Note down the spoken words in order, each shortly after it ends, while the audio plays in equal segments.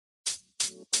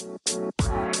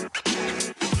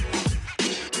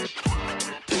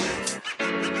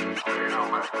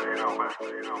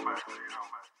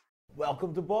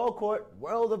Welcome to Ball Court,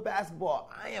 World of Basketball.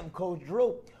 I am Coach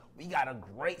Drew. We got a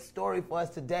great story for us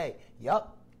today.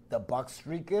 Yup, the Bucks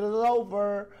streak is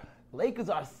over. Lakers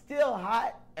are still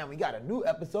hot, and we got a new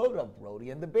episode of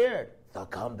Brody and the Beard, The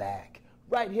Comeback,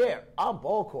 right here on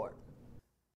Ball Court.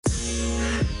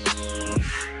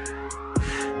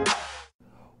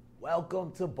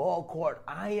 Welcome to Ball Court.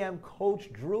 I am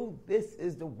Coach Drew. This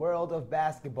is the world of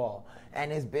basketball.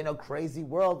 And it's been a crazy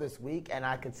world this week. And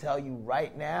I can tell you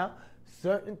right now,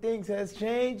 certain things has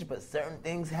changed, but certain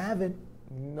things haven't.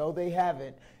 No, they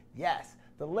haven't. Yes,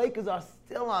 the Lakers are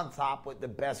still on top with the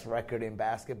best record in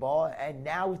basketball. And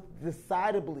now it's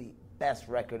decidedly best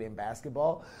record in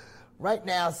basketball. Right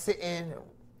now, sitting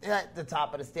at the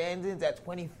top of the standings at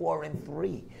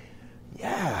 24-3.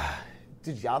 Yeah.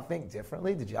 Did y'all think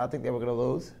differently? Did y'all think they were going to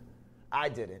lose? I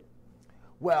didn't.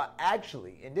 Well,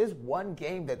 actually, in this one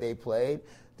game that they played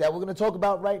that we're going to talk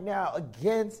about right now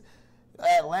against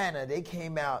Atlanta, they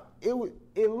came out.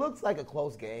 It looks like a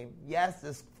close game. Yes,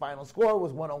 this final score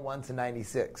was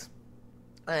 101-96.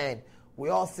 And we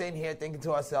all sitting here thinking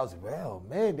to ourselves, well,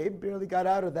 man, they barely got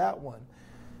out of that one.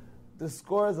 The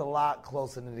score is a lot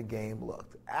closer than the game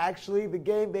looked. Actually, the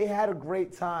game, they had a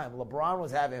great time. LeBron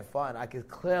was having fun. I could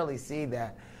clearly see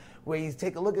that. When you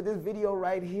take a look at this video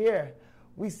right here,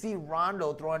 we see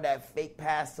Rondo throwing that fake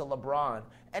pass to LeBron,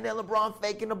 and then LeBron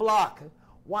faking the block.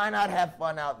 Why not have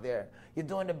fun out there? You're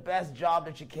doing the best job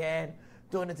that you can,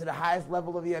 doing it to the highest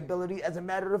level of your ability. As a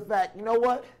matter of fact, you know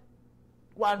what?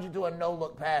 Why don't you do a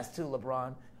no-look pass to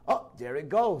LeBron? Oh, there it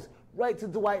goes. Right to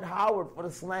Dwight Howard for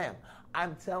the slam.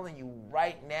 I'm telling you,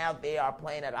 right now, they are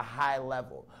playing at a high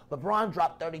level. LeBron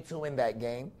dropped 32 in that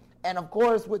game. And, of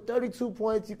course, with 32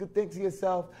 points, you could think to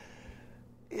yourself,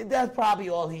 that's probably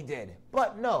all he did.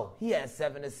 But, no, he had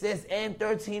 7 assists and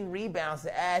 13 rebounds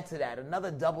to add to that.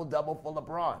 Another double-double for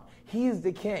LeBron. He's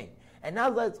the king. And now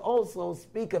let's also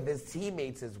speak of his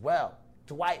teammates as well.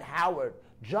 Dwight Howard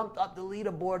jumped up the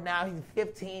leaderboard. Now he's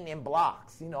 15 in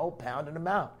blocks, pounding them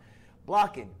out.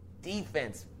 Blocking,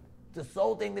 defense, the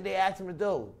sole thing that they asked him to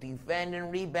do, defend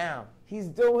and rebound. He's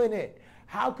doing it.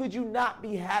 How could you not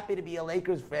be happy to be a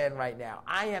Lakers fan right now?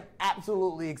 I am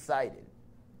absolutely excited.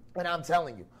 And I'm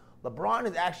telling you, LeBron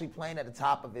is actually playing at the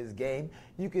top of his game.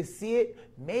 You can see it.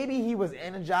 Maybe he was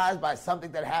energized by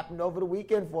something that happened over the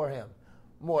weekend for him.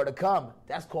 More to come.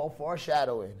 That's called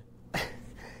foreshadowing.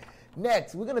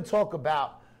 Next, we're going to talk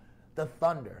about the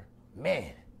Thunder.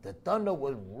 Man, the Thunder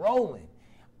was rolling.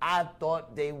 I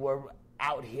thought they were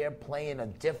out here playing a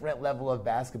different level of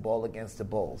basketball against the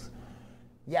Bulls.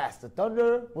 Yes, the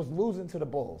Thunder was losing to the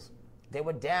Bulls. They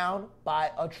were down by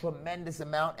a tremendous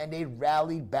amount, and they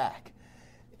rallied back.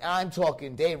 I'm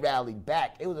talking they rallied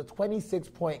back. It was a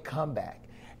 26-point comeback,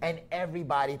 and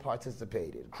everybody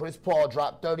participated. Chris Paul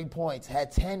dropped 30 points,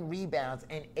 had 10 rebounds,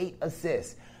 and 8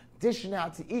 assists, dishing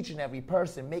out to each and every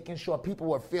person, making sure people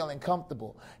were feeling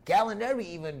comfortable. Gallinari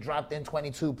even dropped in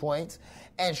 22 points,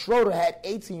 and Schroeder had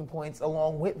 18 points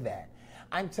along with that.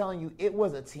 I'm telling you, it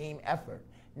was a team effort.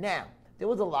 Now, there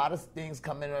was a lot of things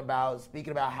coming about, speaking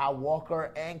about how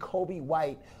Walker and Kobe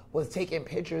White was taking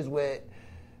pictures with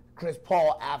Chris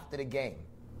Paul after the game.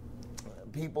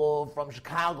 People from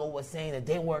Chicago were saying that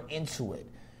they weren't into it.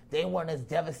 They weren't as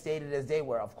devastated as they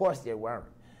were. Of course they weren't.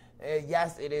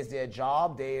 Yes, it is their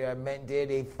job.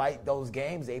 They fight those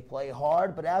games. They play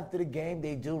hard. But after the game,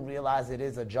 they do realize it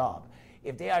is a job.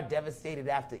 If they are devastated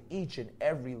after each and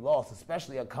every loss,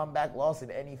 especially a comeback loss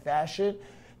in any fashion,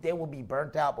 they will be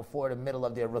burnt out before the middle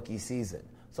of their rookie season.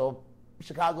 So,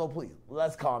 Chicago, please,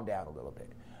 let's calm down a little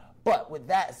bit. But with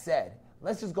that said,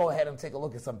 let's just go ahead and take a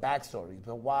look at some backstories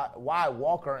and why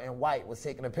Walker and White was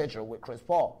taking a picture with Chris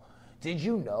Paul. Did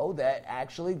you know that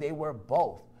actually they were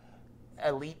both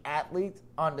elite athletes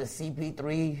on the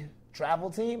CP3 travel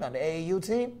team, on the AAU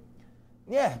team?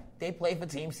 Yeah, they play for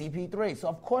Team CP3, so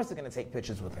of course they're going to take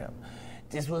pictures with him.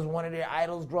 This was one of their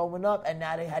idols growing up, and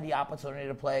now they had the opportunity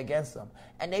to play against them.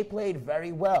 And they played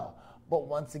very well. But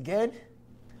once again,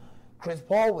 Chris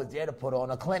Paul was there to put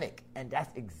on a clinic, and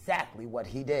that's exactly what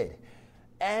he did.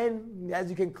 And as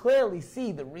you can clearly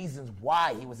see the reasons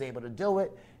why he was able to do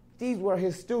it, these were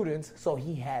his students, so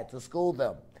he had to school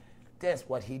them. That's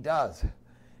what he does.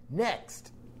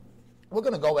 Next, we're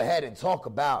going to go ahead and talk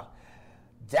about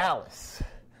Dallas.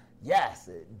 Yes,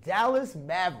 Dallas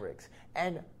Mavericks.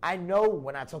 And I know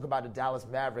when I talk about the Dallas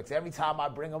Mavericks, every time I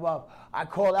bring them up, I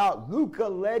call out Luka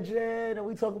legend, and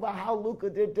we talk about how Luka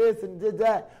did this and did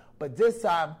that. But this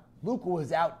time, Luka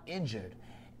was out injured,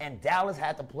 and Dallas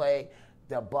had to play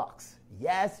the Bucks.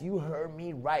 Yes, you heard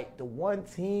me right. The one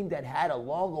team that had a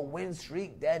longer win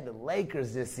streak than the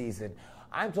Lakers this season.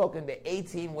 I'm talking the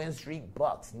 18-win streak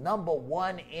Bucks. Number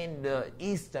one in the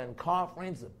Eastern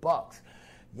Conference, Bucks.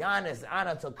 Giannis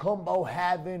Antetokounmpo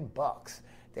having Bucks.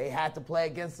 They had to play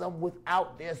against them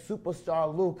without their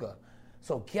superstar Luka.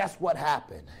 So guess what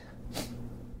happened?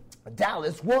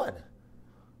 Dallas won.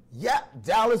 Yep,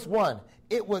 Dallas won.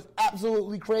 It was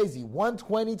absolutely crazy.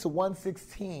 120 to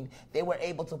 116, they were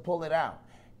able to pull it out.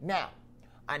 Now,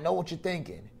 I know what you're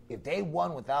thinking. If they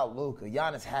won without Luka,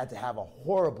 Giannis had to have a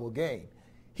horrible game.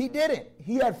 He didn't.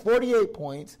 He had 48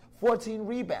 points, 14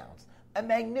 rebounds. A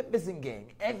magnificent game,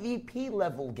 MVP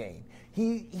level game.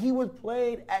 He was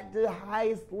played at the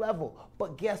highest level.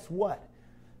 But guess what?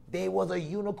 There was a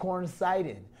unicorn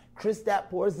sighting. Kristaps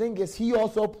Porzingis, he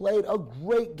also played a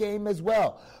great game as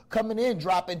well. Coming in,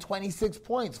 dropping 26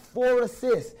 points, 4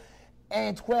 assists,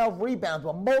 and 12 rebounds.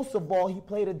 But most of all, he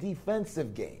played a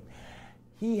defensive game.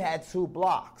 He had 2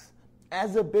 blocks.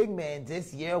 As a big man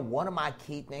this year, one of my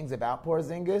key things about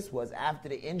Porzingis was after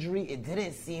the injury, it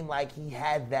didn't seem like he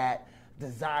had that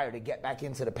desire to get back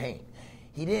into the paint.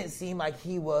 He didn't seem like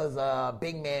he was a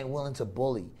big man willing to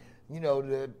bully. You know,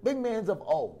 the big mans of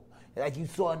old, like you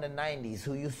saw in the 90s,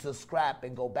 who used to scrap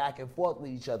and go back and forth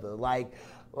with each other, like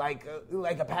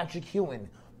a Patrick Ewing,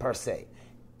 per se.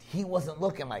 He wasn't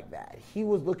looking like that. He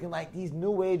was looking like these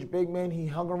new age big men. He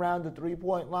hung around the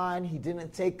three-point line. He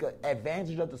didn't take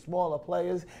advantage of the smaller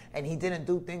players, and he didn't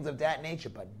do things of that nature,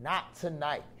 but not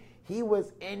tonight. He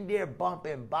was in there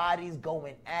bumping bodies,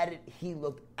 going at it. He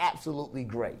looked absolutely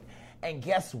great. And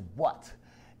guess what?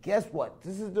 Guess what?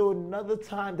 This is another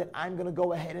time that I'm going to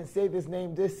go ahead and say this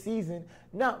name this season,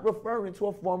 not referring to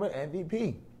a former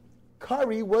MVP.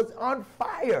 Curry was on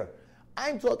fire.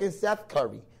 I'm talking Seth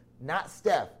Curry, not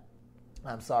Steph.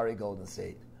 I'm sorry, Golden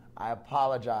State. I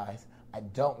apologize. I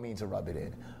don't mean to rub it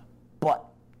in, but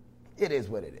it is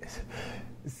what it is.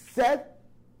 Seth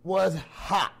was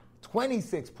hot.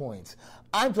 26 points.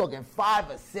 I'm talking 5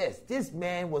 assists. This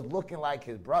man was looking like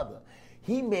his brother.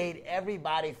 He made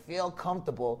everybody feel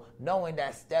comfortable knowing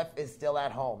that Steph is still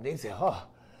at home. They said,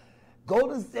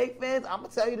 Golden State fans, I'm going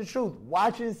to tell you the truth.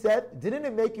 Watching Seth, didn't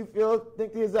it make you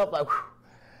think to yourself like,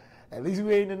 at least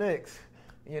we ain't the Knicks,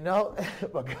 you know?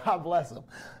 But God bless him,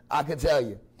 I can tell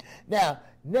you. Now,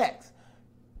 next,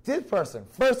 this person,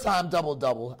 first time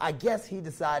double-double, I guess he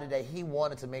decided that he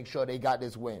wanted to make sure they got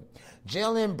this win.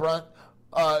 Jalen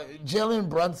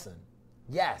Brunson.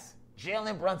 Yes,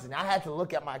 Jalen Brunson. I had to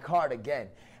look at my card again.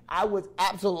 I was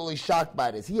absolutely shocked by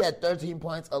this. He had 13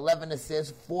 points, 11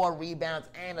 assists, 4 rebounds,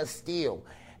 and a steal.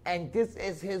 And this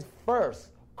is his first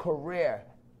career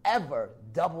ever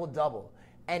double-double.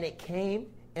 And it came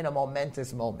in a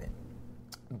momentous moment,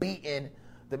 beating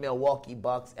the Milwaukee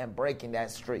Bucks and breaking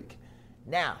that streak.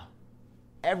 Now,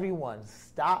 everyone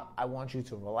stop. I want you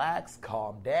to relax,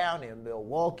 calm down. In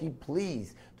Milwaukee,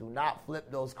 please do not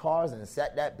flip those cars and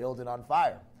set that building on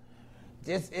fire.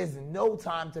 This is no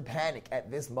time to panic at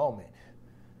this moment.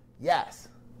 Yes,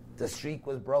 the streak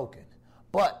was broken,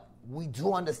 but we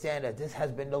do understand that this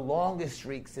has been the longest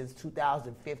streak since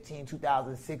 2015,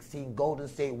 2016 Golden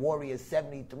State Warriors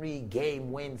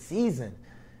 73-game win season.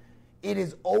 It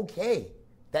is okay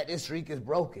that this streak is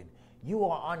broken. You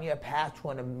are on your path to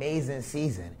an amazing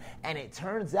season. And it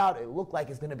turns out it looked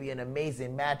like it's going to be an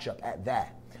amazing matchup at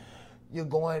that. You're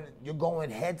going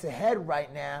head to head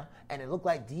right now, and it looked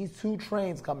like these two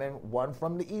trains coming, one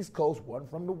from the East Coast, one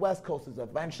from the West Coast, is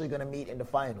eventually going to meet in the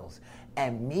finals.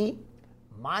 And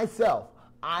myself,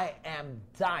 I am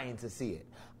dying to see it.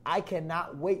 I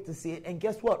cannot wait to see it. And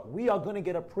guess what? We are going to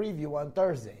get a preview on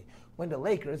Thursday when the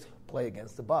Lakers play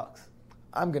against the Bucks.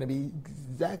 I'm going to be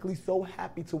exactly so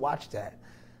happy to watch that.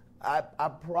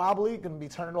 I'm probably going to be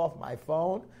turning off my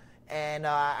phone, and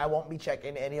I won't be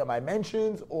checking any of my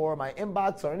mentions or my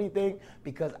inbox or anything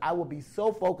because I will be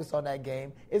so focused on that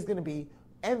game. It's going to be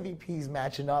MVPs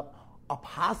matching up, a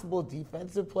possible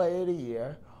defensive player of the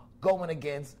year going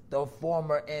against the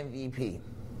former MVP.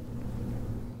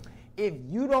 If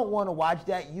you don't want to watch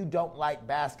that, you don't like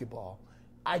basketball.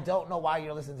 I don't know why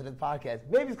you're listening to this podcast.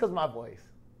 Maybe it's because of my voice.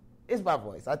 It's my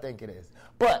voice. I think it is.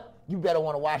 But you better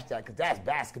want to watch that because that's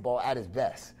basketball at its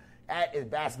best. That is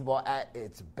basketball at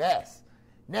its best.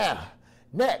 Now,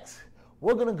 next,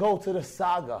 we're going to go to the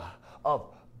saga of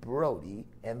Brodie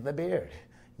and the Beard.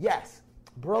 Yes,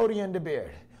 Brodie and the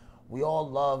Beard. We all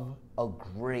love a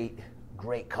great,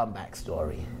 great comeback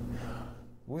story.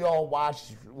 We all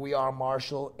watched We Are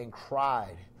Marshall and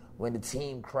cried when the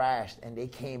team crashed and they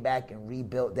came back and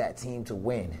rebuilt that team to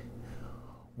win.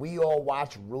 We all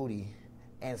watched Rudy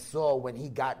and saw when he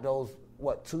got those,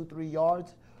 2-3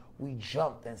 yards we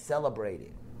jumped and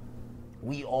celebrated.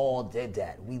 We all did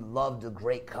that. We loved the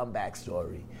great comeback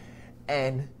story.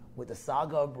 And with the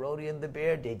saga of Brody and the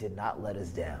Bear, they did not let us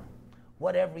down.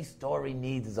 What every story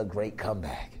needs is a great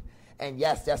comeback. And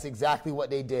yes, that's exactly what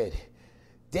they did.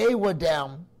 They were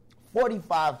down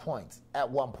 45 points at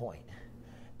one point,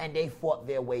 and they fought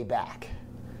their way back.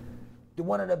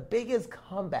 One of the biggest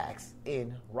comebacks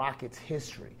in Rockets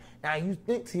history. Now you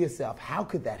think to yourself, how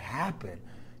could that happen?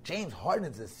 James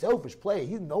Harden is a selfish player.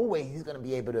 There's no way he's gonna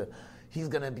be able to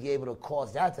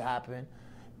cause that to happen.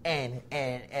 And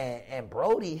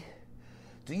Brody,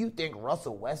 do you think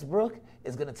Russell Westbrook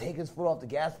is gonna take his foot off the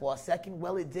gas for a second?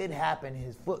 Well, it did happen.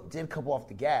 His foot did come off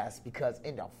the gas because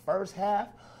in the first half,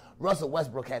 Russell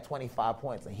Westbrook had 25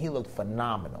 points and he looked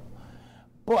phenomenal.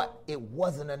 But it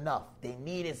wasn't enough. They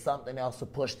needed something else to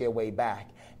push their way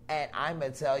back. And I'm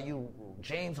going to tell you,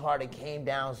 James Harden came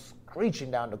down,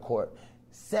 screeching down the court,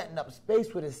 setting up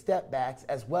space with his step backs,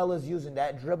 as well as using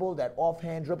that dribble, that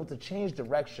offhand dribble, to change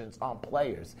directions on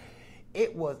players.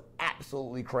 It was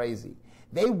absolutely crazy.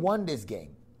 They won this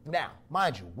game. Now,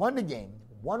 mind you, won the game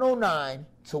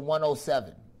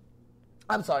 109-107.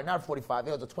 I'm sorry, not 45.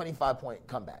 It was a 25-point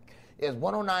comeback. It was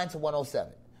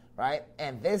 109-107, right?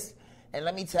 And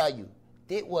let me tell you,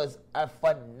 it was a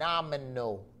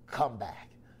phenomenal comeback.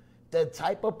 The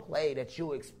type of play that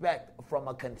you expect from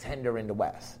a contender in the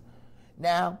West.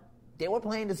 Now, they were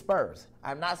playing the Spurs.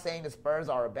 I'm not saying the Spurs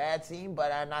are a bad team,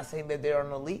 but I'm not saying that they're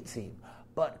an elite team.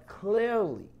 But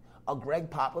clearly, a Greg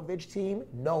Popovich team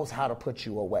knows how to put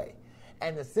you away.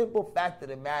 And the simple fact of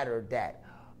the matter that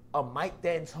a Mike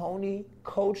D'Antoni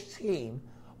coach team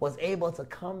was able to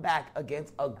come back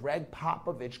against a Greg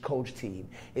Popovich coach team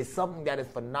is something that is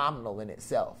phenomenal in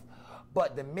itself.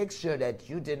 But the mixture that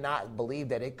you did not believe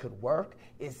that it could work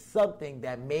is something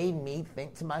that made me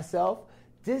think to myself,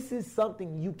 this is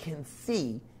something you can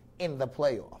see in the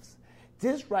playoffs.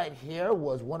 This right here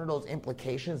was one of those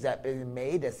implications that been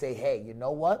made that say, hey, you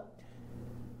know what?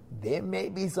 There may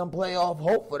be some playoff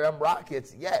hope for them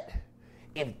Rockets yet.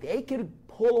 If they could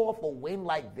pull off a win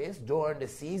like this during the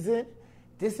season,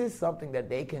 this is something that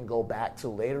they can go back to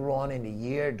later on in the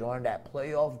year during that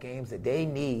playoff games that they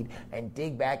need and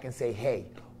dig back and say, hey,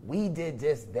 we did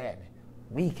this then.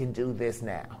 We can do this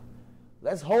now.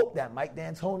 Let's hope that Mike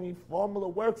D'Antoni formula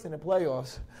works in the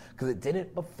playoffs because it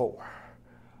didn't before.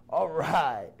 All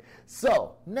right.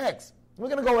 So next, we're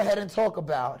going to go ahead and talk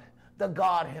about the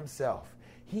God himself.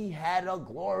 He had a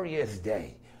glorious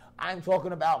day. I'm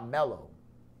talking about Melo.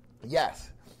 Yes,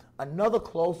 another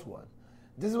close one.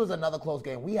 This was another close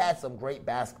game. We had some great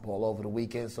basketball over the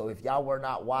weekend, so if y'all were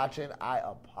not watching, I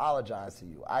apologize to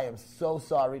you. I am so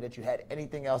sorry that you had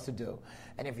anything else to do.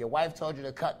 And if your wife told you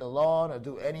to cut the lawn or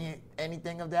do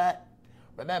anything of that,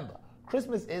 remember,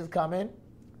 Christmas is coming,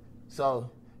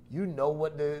 so you know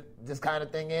what this kind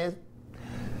of thing is.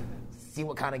 See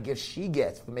what kind of gift she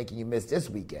gets for making you miss this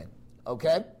weekend,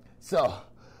 okay? So,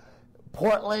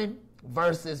 Portland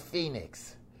versus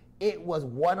Phoenix. It was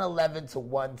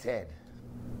 111-110.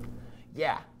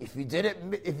 Yeah, if you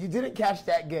didn't catch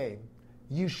that game,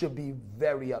 you should be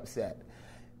very upset.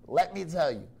 Let me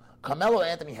tell you, Carmelo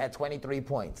Anthony had 23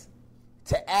 points.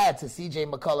 To add to C.J.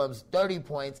 McCollum's 30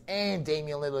 points and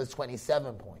Damian Lillard's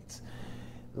 27 points.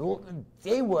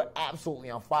 They were absolutely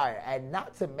on fire. And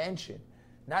not to mention,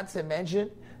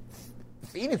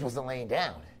 Phoenix wasn't laying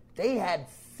down. They had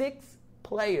 6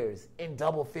 players in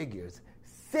double figures.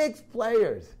 6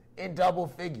 players in double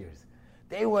figures.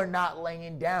 They were not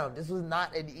laying down. This was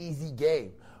not an easy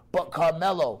game. But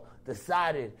Carmelo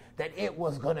decided that it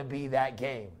was going to be that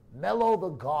game. Melo the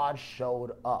God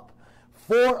showed up.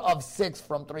 4 of 6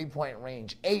 from three-point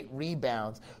range, 8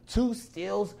 rebounds, 2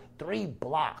 steals, 3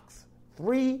 blocks.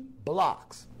 3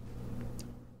 blocks.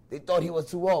 They thought he was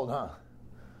too old, huh?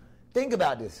 Think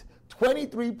about this.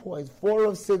 23 points, 4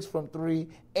 of 6 from 3,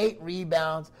 8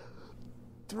 rebounds,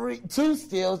 2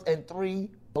 steals, and 3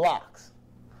 blocks.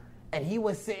 And he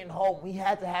was sitting home. We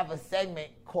had to have a segment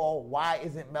called Why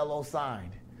Isn't Melo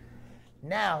Signed?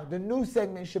 Now, the new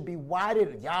segment should be, why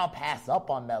did y'all pass up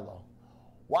on Melo?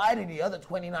 Why did the other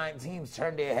 29 teams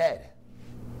turn their head?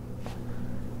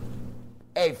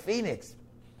 Hey, Phoenix,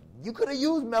 you could have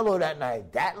used Melo that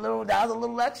night. That was a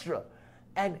little extra.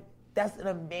 And that's an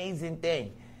amazing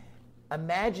thing.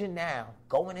 Imagine now,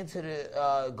 going into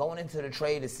the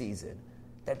trade season,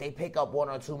 that they pick up 1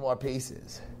 or 2 more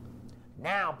pieces.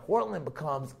 Now Portland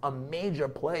becomes a major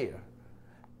player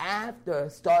after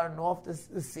starting off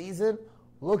the season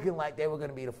looking like they were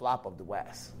going to be the flop of the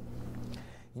West.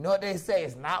 You know what they say?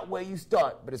 It's not where you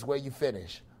start, but it's where you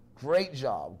finish. Great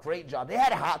job. They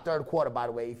had a hot third quarter, by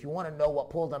the way. If you want to know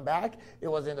what pulled them back, it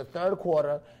was in the third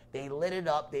quarter. They lit it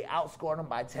up. They outscored them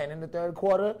by 10 in the third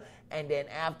quarter. And then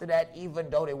after that, even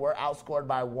though they were outscored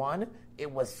by 1,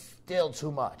 it was still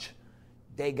too much.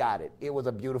 They got it. It was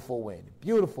a beautiful win.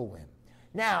 Beautiful win.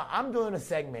 Now, I'm doing a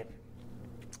segment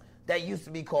that used to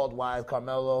be called Why is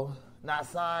Carmelo Not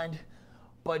Signed?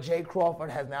 But Jay Crawford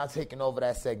has now taken over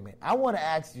that segment. I want to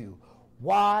ask you,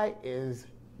 why is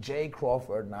Jay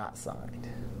Crawford not signed?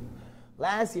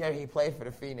 Last year, he played for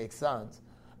the Phoenix Suns,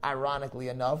 ironically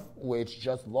enough, which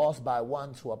just lost by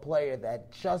 1 to a player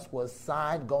that just was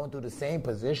signed going through the same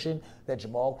position that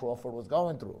Jamal Crawford was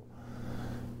going through.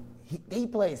 He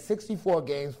played 64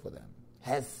 games for them,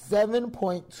 has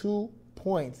 7.2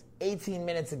 points, 18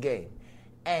 minutes a game.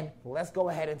 And let's go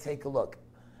ahead and take a look.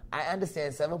 I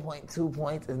understand 7.2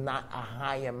 points is not a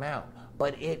high amount,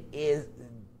 but it is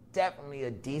definitely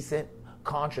a decent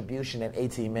contribution in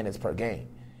 18 minutes per game.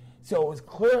 So it was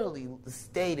clearly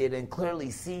stated and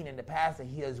clearly seen in the past that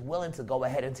he is willing to go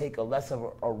ahead and take a less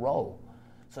of a role.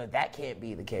 So that can't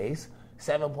be the case.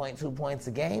 7.2 points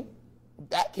a game,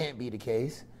 that can't be the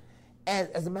case. And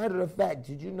as a matter of fact,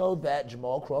 did you know that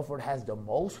Jamal Crawford has the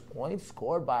most points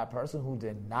scored by a person who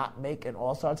did not make an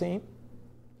All-Star team?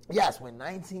 Yes, with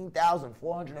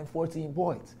 19,414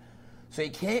 points. So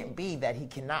it can't be that he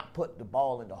cannot put the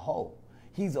ball in the hole.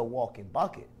 He's a walking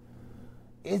bucket.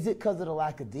 Is it because of the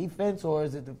lack of defense, or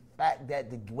is it the fact that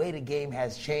the way the game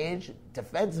has changed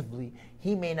defensively,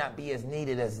 he may not be as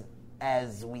needed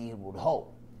as we would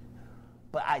hope?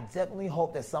 But I definitely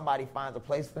hope that somebody finds a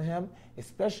place for him,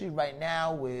 especially right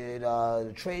now with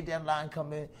the trade deadline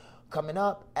coming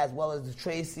up, as well as the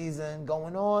trade season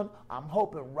going on. I'm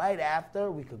hoping right after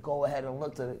we could go ahead and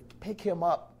look to pick him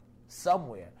up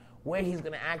somewhere where he's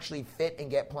going to actually fit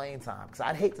and get playing time, because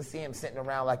I'd hate to see him sitting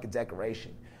around like a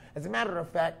decoration. As a matter of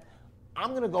fact,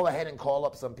 I'm going to go ahead and call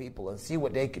up some people and see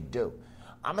what they could do.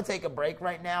 I'm going to take a break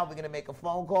right now. We're going to make a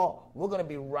phone call. We're going to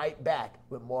be right back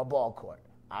with more Ball Court.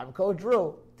 I'm Coach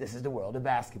Drew. This is the world of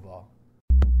basketball.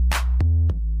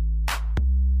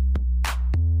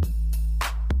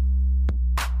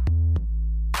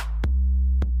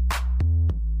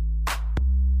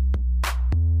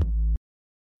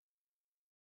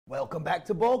 Welcome back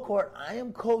to Ball Court. I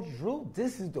am Coach Drew.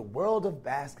 This is the world of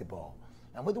basketball.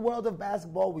 And with the world of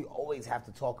basketball, we always have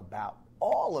to talk about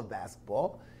all of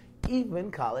basketball,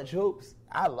 even college hoops.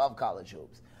 I love college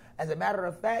hoops. As a matter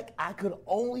of fact, I could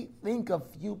only think of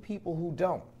few people who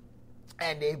don't.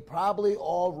 And they probably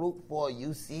all root for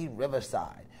UC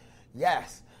Riverside.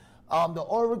 Yes, the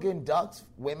Oregon Ducks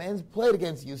women played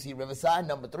against UC Riverside,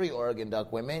 number 3 Oregon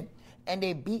Duck women, and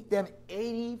they beat them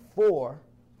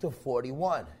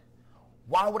 84-41.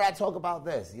 Why would I talk about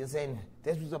this? You're saying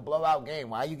this was a blowout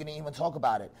game. Why are you going to even talk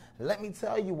about it? Let me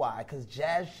tell you why, because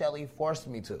Jazz Shelley forced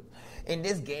me to. In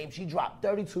this game, she dropped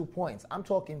 32 points. I'm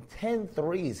talking 10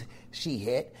 threes she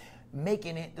hit,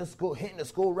 making it hitting the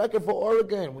school record for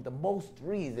Oregon with the most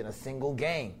threes in a single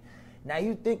game. Now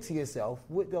you think to yourself,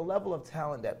 with the level of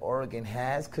talent that Oregon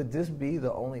has, could this be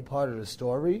the only part of the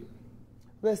story?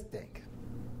 Let's think.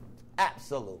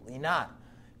 Absolutely not.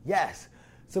 Yes,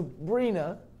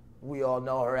 Sabrina, we all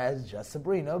know her as just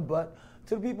Sabrina, but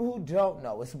to the people who don't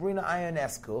know, it's Sabrina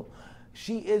Ionescu.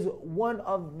 She is one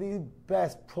of the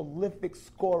best prolific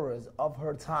scorers of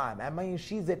her time. I mean,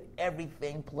 she's an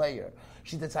everything player.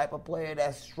 She's the type of player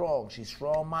that's strong. She's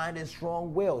strong-minded,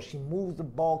 strong-willed. She moves the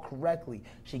ball correctly.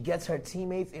 She gets her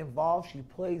teammates involved. She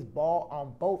plays ball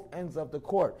on both ends of the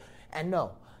court. And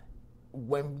no,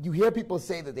 when you hear people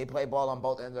say that they play ball on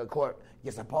both ends of the court,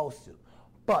 you're supposed to.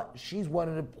 But she's one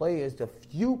of the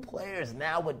few players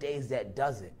nowadays that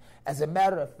does it. As a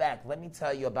matter of fact, let me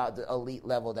tell you about the elite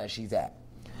level that she's at.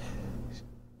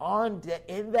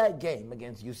 In that game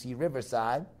against UC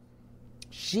Riverside,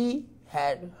 she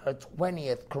had her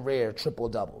 20th career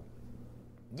triple-double.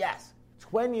 Yes,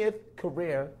 20th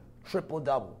career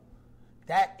triple-double.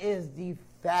 That is the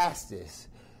fastest.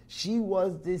 She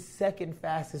was the second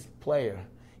fastest player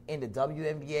in the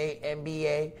WNBA,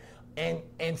 NBA, and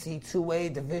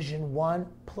NCAA Division I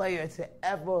player to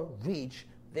ever reach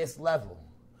this level.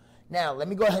 Now, let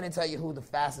me go ahead and tell you who the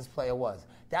fastest player was.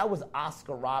 That was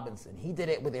Oscar Robinson. He did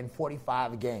it within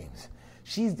 45 games.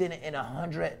 She's did it in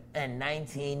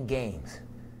 119 games.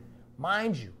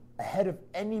 Mind you, ahead of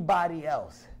anybody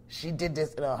else. She did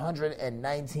this in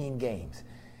 119 games.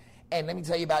 And let me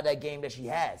tell you about that game that she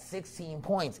had. 16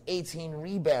 points, 18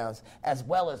 rebounds, as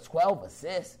well as 12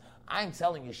 assists. I'm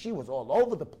telling you, she was all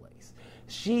over the place.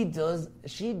 She does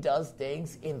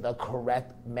things in the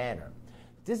correct manner.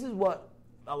 This is what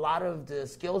a lot of the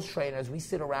skills trainers, we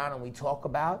sit around and we talk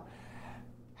about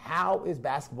How is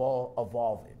basketball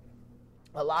evolving?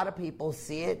 A lot of people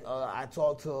see it. I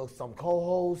talk to some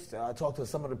co-hosts. I talk to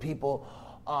some of the people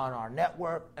on our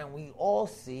network, and we all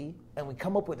see and we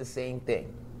come up with the same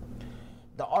thing.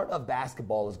 The art of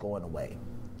basketball is going away.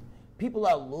 People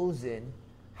are losing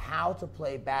how to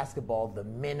play basketball the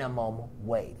minimum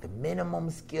way, the minimum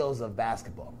skills of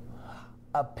basketball.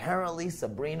 Apparently,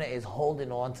 Sabrina is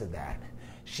holding on to that.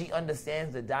 She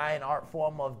understands the dying art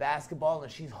form of basketball,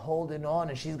 and she's holding on,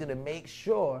 and she's going to make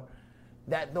sure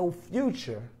that no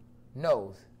future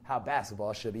knows how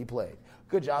basketball should be played.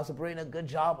 Good job, Sabrina. Good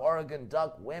job, Oregon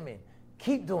Duck women.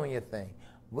 Keep doing your thing.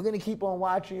 We're going to keep on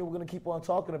watching you. We're going to keep on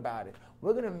talking about it.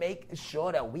 We're going to make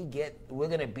sure that we're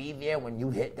going to be there when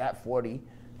you hit that 40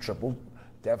 triple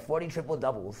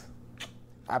doubles.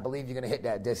 I believe you're going to hit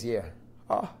that this year.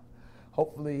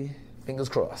 Hopefully, fingers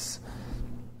crossed.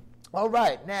 All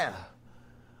right, now,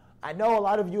 I know a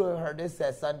lot of you have heard this,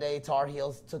 that Sunday Tar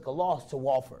Heels took a loss to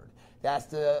Wofford. That's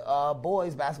the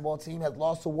boys basketball team has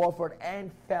lost to Wofford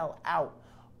and fell out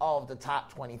of the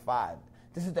top 25.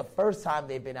 This is the first time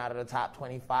they've been out of the top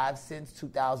 25 since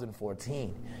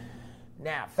 2014.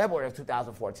 Now, February of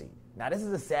 2014. Now, this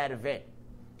is a sad event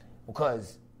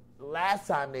because last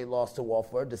time they lost to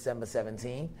Wofford, December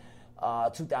 17,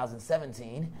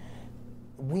 2017,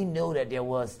 we knew that there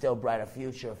was still brighter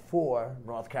future for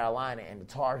North Carolina and the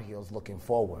Tar Heels looking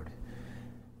forward.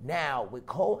 Now, with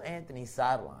Cole Anthony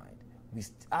sidelined, we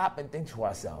stop and think to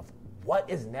ourselves, what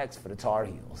is next for the Tar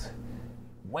Heels?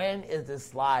 When is this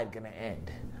slide going to end?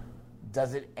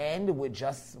 Does it end with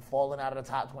just falling out of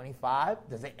the top 25?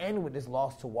 Does it end with this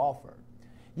loss to Wofford?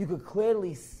 You could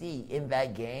clearly see in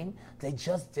that game, they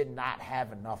just did not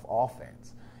have enough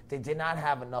offense. They did not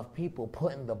have enough people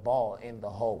putting the ball in the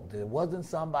hole. There wasn't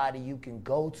somebody you can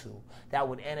go to that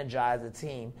would energize a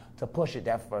team to push it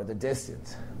that further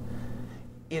distance.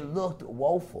 It looked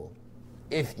woeful,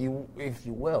 if you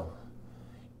will.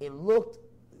 It looked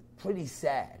pretty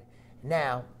sad.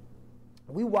 Now,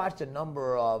 we watched a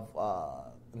number of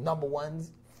number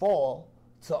ones fall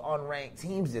to unranked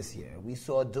teams this year. We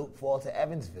saw Duke fall to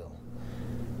Evansville.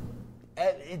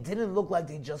 It didn't look like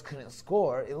they just couldn't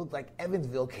score. It looked like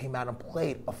Evansville came out and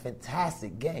played a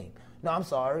fantastic game. No, I'm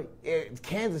sorry.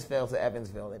 Kansas fell to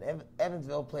Evansville, and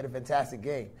Evansville played a fantastic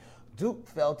game. Duke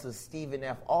fell to Stephen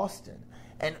F. Austin,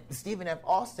 and Stephen F.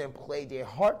 Austin played their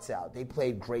hearts out. They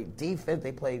played great defense.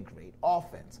 They played great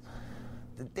offense.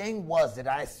 The thing was that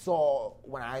I saw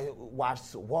when I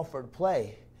watched Wofford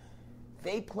play,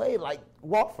 they played like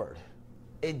Wofford.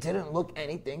 It didn't look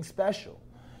anything special.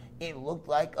 It looked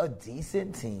like a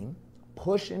decent team,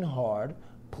 pushing hard,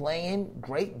 playing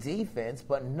great defense,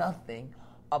 but nothing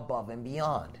above and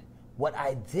beyond. What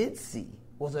I did see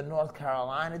was a North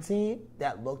Carolina team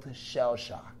that looked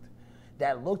shell-shocked,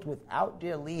 that looked without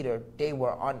their leader, they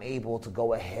were unable to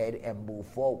go ahead and move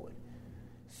forward.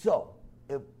 So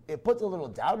it puts a little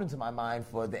doubt into my mind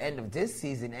for the end of this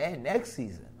season and next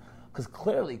season, because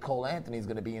clearly Cole Anthony is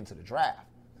going to be into the draft.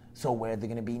 So where are they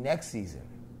going to be next season?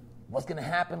 What's going to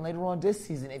happen later on this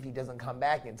season if he doesn't come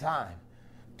back in time?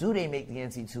 Do they make the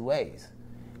NC2As?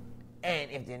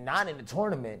 And if they're not in the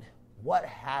tournament, what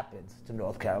happens to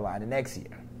North Carolina next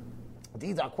year?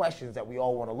 These are questions that we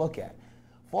all want to look at.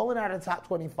 Falling out of the top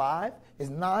 25 is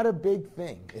not a big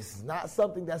thing. It's not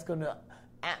something that's going to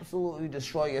absolutely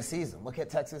destroy your season. Look at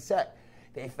Texas Tech.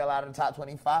 They fell out of the top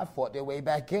 25, fought their way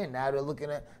back in. Now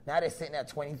they're sitting at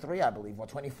 23, I believe, or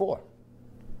 24.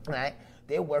 Right?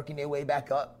 They're working their way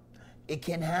back up. It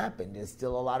can happen. There's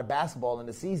still a lot of basketball in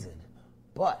the season.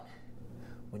 But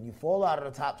when you fall out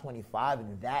of the top 25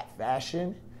 in that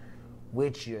fashion,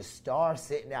 with your star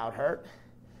sitting out hurt,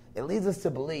 it leads us to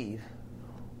believe,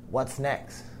 what's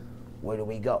next? Where do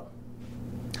we go?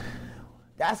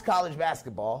 That's college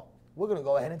basketball. We're going to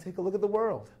go ahead and take a look at the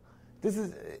world. This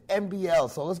is NBL,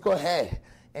 so let's go ahead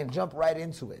and jump right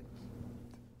into it.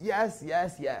 Yes.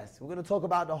 We're going to talk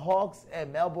about the Hawks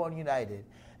and Melbourne United.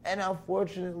 And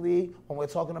unfortunately, when we're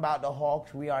talking about the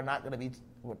Hawks, we are not going to be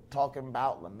talking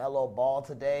about LaMelo Ball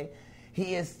today.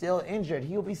 He is still injured.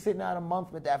 He'll be sitting out a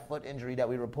month with that foot injury that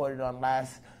we reported on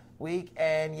last week.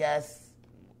 And yes,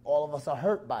 all of us are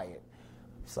hurt by it.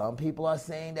 Some people are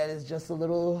saying that it's just a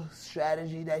little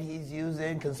strategy that he's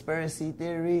using, conspiracy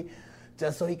theory,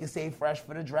 just so he can stay fresh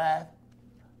for the draft.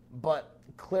 But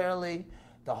clearly,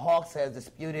 the Hawks has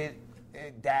disputed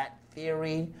that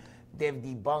theory. They've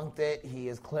debunked it. He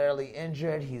is clearly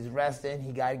injured. He's resting.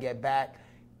 He got to get back.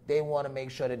 They want to make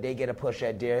sure that they get a push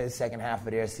at their second half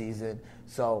of their season.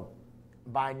 So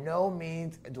by no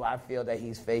means do I feel that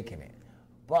he's faking it.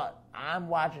 But I'm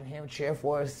watching him cheer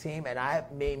for his team, and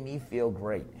it made me feel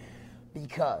great.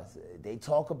 because they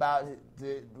talk about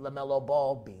the LaMelo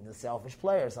Ball being a selfish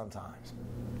player sometimes.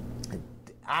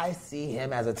 I see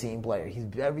him as a team player. He's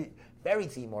very, very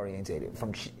team orientated.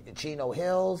 From Chino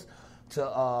Hills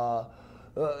to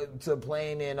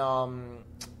playing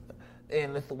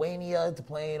in Lithuania to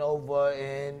playing over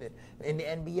in the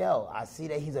NBL. I see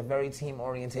that he's a very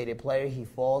team-orientated player. He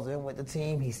falls in with the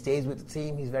team. He stays with the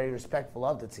team. He's very respectful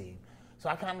of the team. So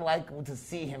I kind of like to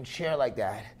see him cheer like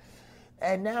that.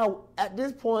 And now, at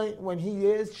this point, when he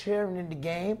is cheering in the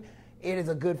game, it is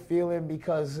a good feeling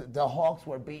because the Hawks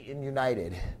were beaten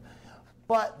United.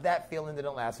 But that feeling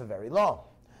didn't last for very long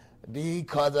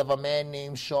because of a man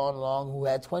named Sean Long who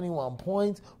had 21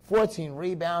 points, 14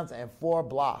 rebounds, and 4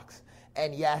 blocks.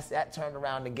 And yes, that turned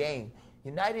around the game.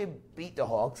 United beat the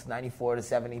Hawks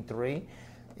 94-73,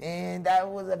 and that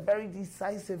was a very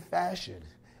decisive fashion.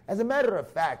 As a matter of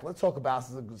fact, let's talk about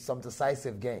some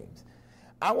decisive games.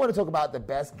 I want to talk about the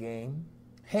best game,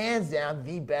 hands down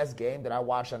the best game that I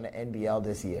watched on the NBL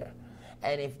this year.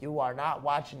 And if you are not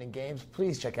watching the games,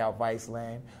 please check out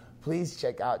Viceland. Please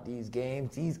check out these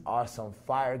games. These are some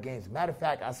fire games. Matter of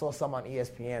fact, I saw some on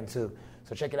ESPN too,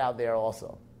 so check it out there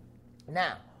also.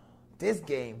 Now, this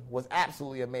game was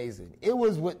absolutely amazing. It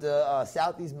was with the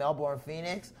Southeast Melbourne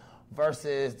Phoenix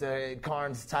versus the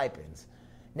Cairns Taipans.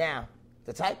 Now,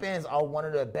 the Taipans are one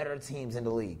of the better teams in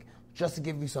the league, just to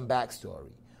give you some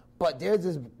backstory. But there's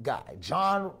this guy,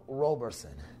 John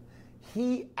Roberson.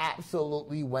 He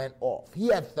absolutely went off. He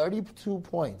had 32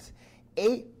 points,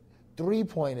 8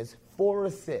 3-pointers, 4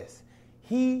 assists.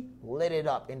 He lit it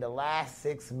up in the last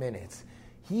 6 minutes.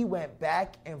 He went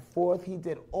back and forth. He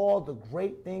did all the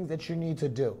great things that you need to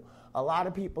do. A lot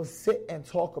of people sit and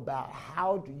talk about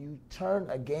how do you turn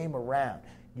a game around.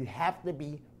 You have to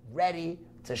be ready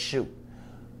to shoot.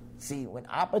 See, when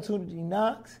opportunity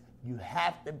knocks, you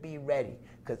have to be ready.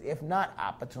 Because if not,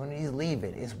 opportunity's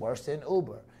leaving. It's worse than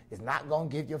Uber. It's not going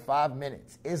to give you 5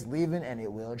 minutes. It's leaving and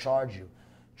it will charge you.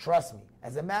 Trust me.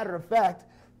 As a matter of fact,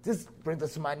 this brings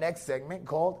us to my next segment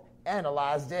called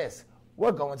Analyze This.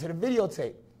 We're going to the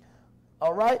videotape.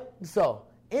 All right? So,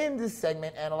 in this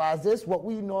segment, Analyze This, what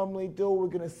we normally do, we're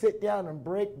going to sit down and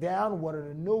break down what are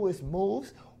the newest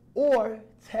moves or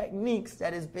techniques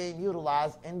that is being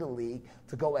utilized in the league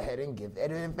to go ahead and give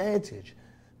it an advantage.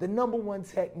 The number one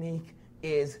technique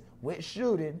is with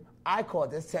shooting. I call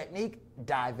this technique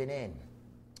diving in.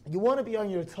 You want to be on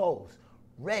your toes,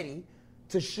 ready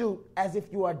to shoot as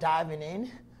if you are diving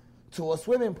in to a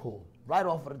swimming pool, right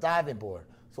off of the diving board.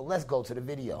 So let's go to the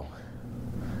video.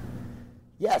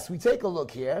 Yes, we take a look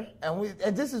here,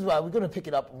 and this is why we're going to pick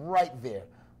it up right there.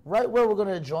 Right where we're going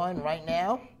to join right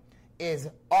now is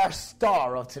our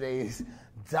star of today's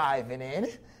diving in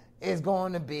is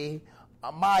going to be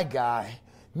my guy,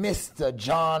 Mr.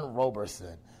 John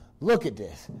Roberson. Look at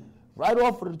this. Right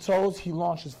off of the toes, he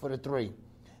launches for the 3.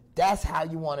 That's how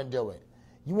you want to do it.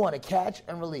 You want to catch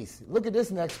and release. Look at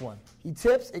this next one. He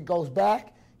tips, it goes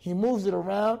back, he moves it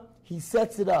around, he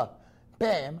sets it up.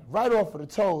 Bam, right off of the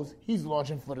toes, he's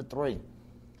launching for the 3.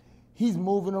 He's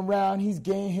moving around, he's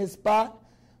gaining his spot.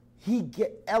 He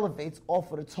elevates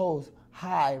off of the toes,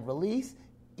 high release,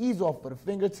 ease off of the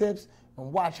fingertips,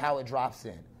 and watch how it drops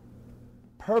in.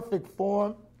 Perfect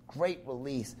form, great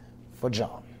release for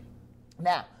John.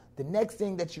 Now, the next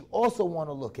thing that you also want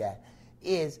to look at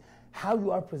is how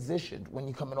you are positioned when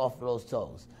you're coming off of those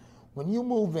toes. When you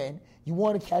move in, you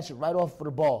want to catch it right off of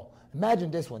the ball.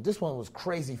 Imagine this one. This one was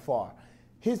crazy far.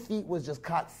 His feet was just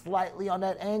caught slightly on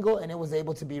that angle, and it was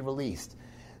able to be released.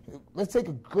 Let's take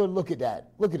a good look at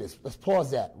that. Look at this. Let's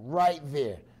pause that right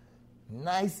there.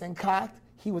 Nice and cocked.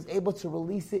 He was able to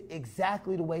release it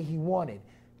exactly the way he wanted.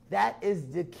 That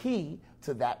is the key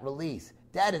to that release.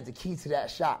 That is the key to that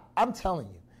shot. I'm telling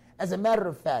you. As a matter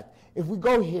of fact, if we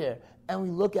go here and we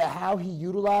look at how he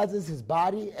utilizes his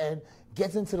body and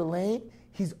gets into the lane,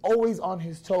 he's always on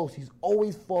his toes. He's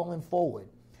always falling forward.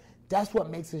 That's what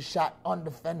makes his shot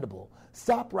undefendable.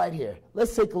 Stop right here.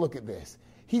 Let's take a look at this.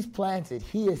 He's planted.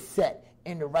 He is set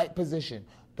in the right position.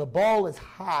 The ball is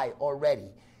high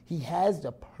already. He has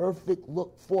the perfect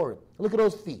look for it. Look at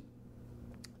those feet.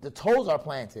 The toes are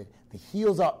planted. The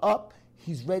heels are up.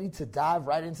 He's ready to dive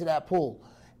right into that pool.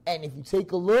 And if you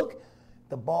take a look,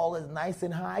 the ball is nice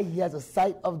and high. He has a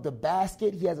sight of the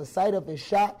basket. He has a sight of his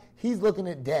shot. He's looking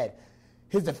at dead.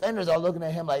 His defenders are looking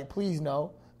at him like, please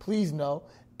no, please no.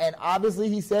 And obviously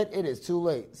he said, it is too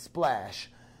late. Splash.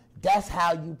 That's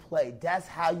how you play. That's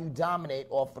how you dominate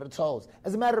off of the toes.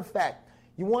 As a matter of fact,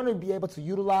 you want to be able to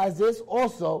utilize this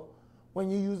also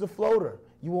when you use a floater.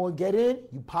 You want to get in,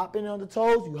 you pop in on the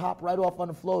toes, you hop right off on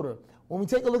the floater. When we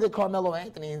take a look at Carmelo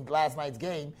Anthony in last night's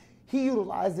game, he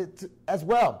utilized it as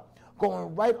well.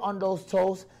 going right on those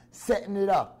toes, setting it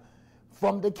up.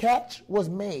 From the catch was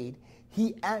made,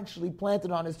 he actually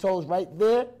planted on his toes right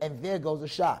there, and there goes a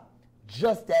shot.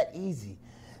 Just that easy.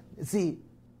 See,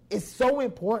 it's so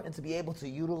important to be able to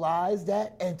utilize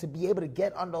that and to be able to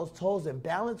get on those toes and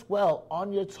balance well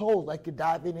on your toes like you're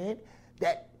diving in.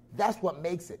 That's what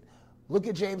makes it. Look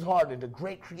at James Harden, the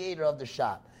great creator of the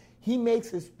shot. He makes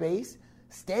his space,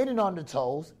 standing on the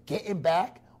toes, getting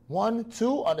back, 1,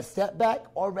 2 on the step back,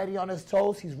 already on his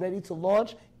toes. He's ready to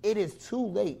launch. It is too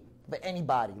late for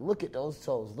anybody. Look at those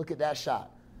toes. Look at that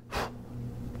shot.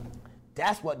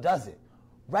 That's what does it.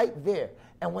 Right there.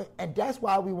 And that's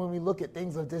why when we look at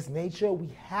things of this nature, we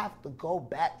have to go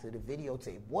back to the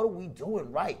videotape. What are we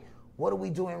doing right? What are we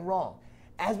doing wrong?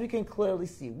 As we can clearly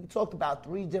see, we talked about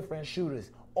 3 different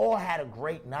shooters. All had a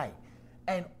great night.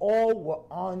 And all were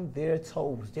on their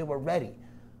toes. They were ready.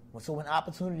 So when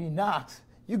opportunity knocks,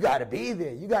 you got to be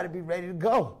there. You got to be ready to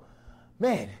go.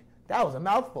 Man, that was a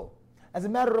mouthful. As a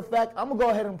matter of fact, I'm going to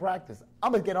go ahead and practice.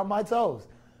 I'm going to get on my toes.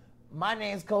 My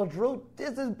name's Coach Drew.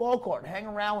 This is Ball Court. Hang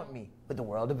around with me with the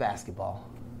world of basketball.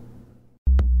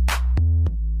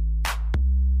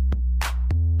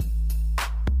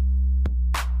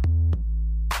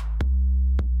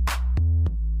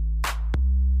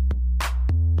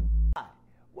 Hi,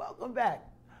 welcome back.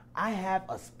 I have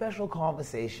a special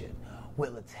conversation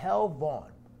with Littell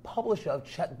Vaughn, publisher of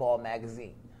Checkball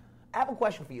magazine. I have a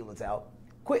question for you, Littell.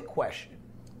 Quick question.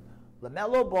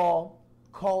 LaMelo Ball,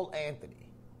 Cole Anthony.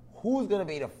 Who's going to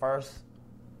be the first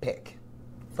pick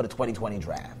for the 2020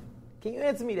 draft? Can you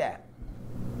answer me that?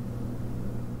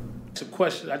 It's a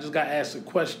question. I just got asked a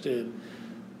question.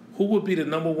 Who would be the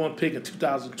number 1 pick in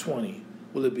 2020?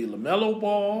 Will it be LaMelo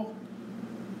Ball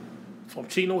from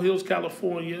Chino Hills,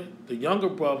 California, the younger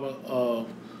brother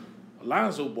of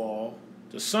Alonzo Ball,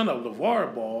 the son of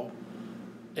LeVar Ball,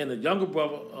 and the younger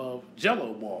brother of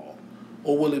Jello Ball?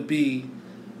 Or will it be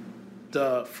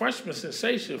the freshman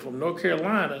sensation from North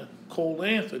Carolina, Cole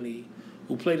Anthony,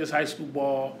 who played his high school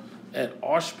ball at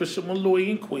Archbishop Malloy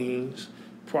in Queens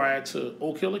prior to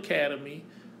Oak Hill Academy?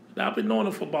 Now, I've been knowing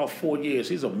him for about 4 years.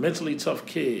 He's a mentally tough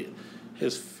kid.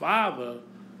 His father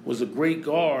was a great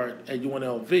guard at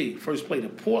UNLV, first played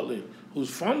at Portland, who's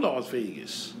from Las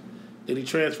Vegas. Then he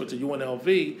transferred to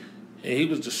UNLV, and he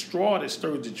was distraught and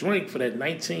stirred the drink for that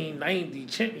 1990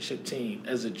 championship team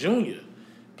as a junior.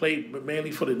 Played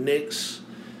mainly for the Knicks,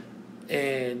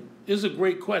 and it's a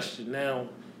great question. Now,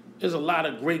 there's a lot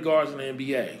of great guards in the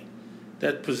NBA.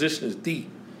 That position is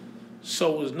deep.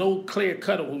 So there's no clear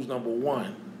cut of who's number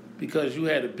 1, because you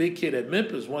had a big kid at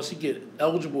Memphis. Once he get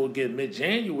eligible again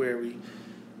mid-January,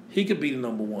 he could be the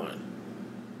number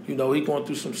 1. You know, he going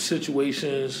through some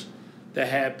situations that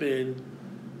happened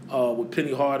with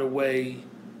Penny Hardaway,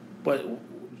 but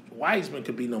Wiseman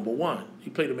could be number 1. He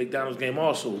played the McDonald's game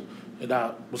also, and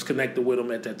I was connected with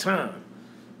him at that time.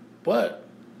 But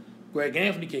Greg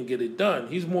Anthony can get it done.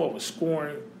 He's more of a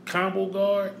scoring combo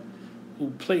guard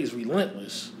who plays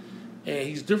relentless. And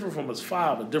he's different from his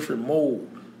father, different mold.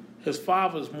 His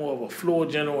father's more of a floor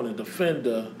general and a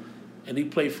defender, and he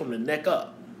played from the neck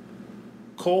up.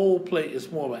 Cole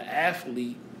is more of an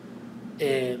athlete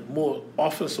and more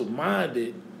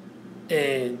offensive-minded,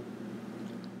 and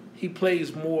he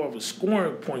plays more of a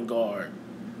scoring point guard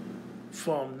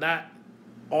from not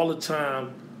all the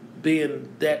time being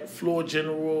that floor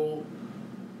general,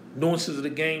 nuances of the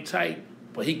game type,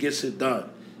 but he gets it done.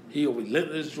 He a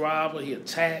relentless driver, he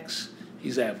attacks,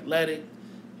 he's athletic,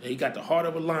 and he got the heart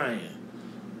of a lion.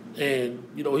 And,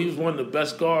 you know, he was one of the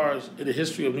best guards in the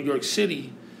history of New York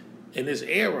City in this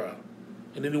era.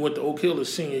 And then he went to Oak Hill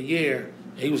his senior year,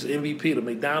 and he was the MVP of the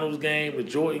McDonald's game, the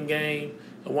Jordan game,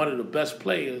 and one of the best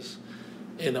players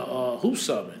in the Hoop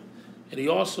Summit. And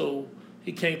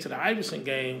he came to the Iverson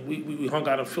game. We hung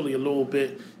out in Philly a little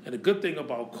bit. And the good thing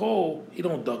about Cole, he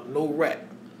don't duck no rec.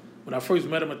 When I first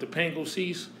met him at the Pango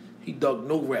Seats, he ducked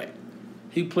no rec.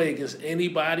 He played against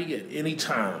anybody at any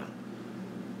time.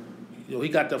 You know, he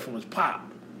got that from his pop,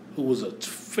 who was a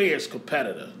fierce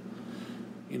competitor.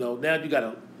 You know, now you got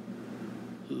a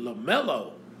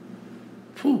LaMelo.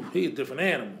 Whew, he a different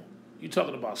animal. You're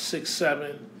talking about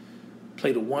 6'7",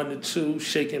 played a 1-2,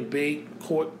 shake and bake,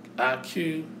 court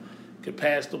IQ, could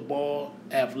pass the ball,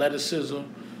 athleticism,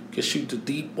 could shoot the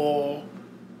deep ball,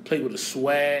 play with a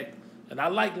swag. And I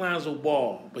like Lonzo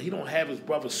Ball, but he don't have his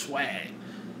brother's swag.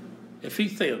 If he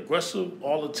stay aggressive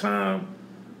all the time,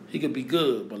 he could be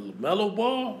good. But LaMelo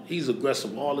Ball, he's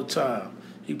aggressive all the time.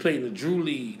 He played in the Drew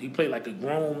League. He played like a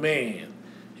grown man.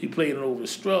 He played in over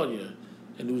Australia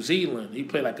and New Zealand. He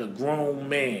played like a grown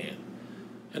man.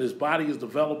 And his body is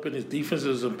developing. His defense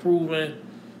is improving.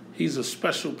 he's a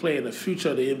special player in the future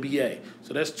of the NBA.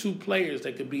 So that's two players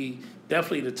that could be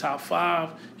definitely in the top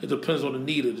 5. It depends on the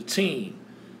need of the team.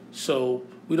 So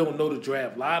we don't know the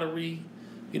draft lottery.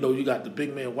 You got the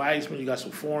big man Wiseman. You got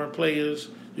some foreign players.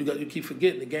 You keep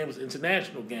forgetting the game is an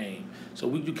international game.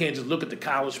 So you can't just look at the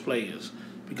college players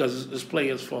because it's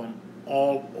players from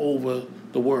all over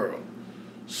the world.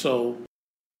 So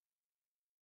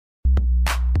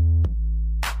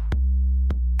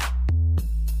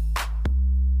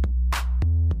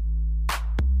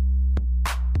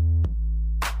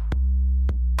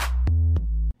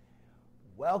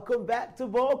welcome back to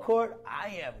Ball Court.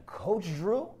 I am Coach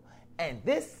Drew, and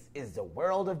this is the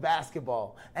world of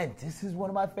basketball. And this is one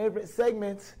of my favorite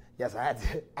segments. Yes, I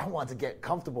want to get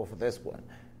comfortable for this one.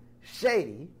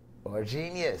 Shady or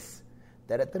Genius.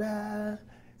 Da-da-da-da.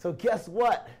 So guess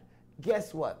what?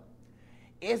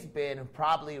 It's been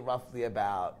probably roughly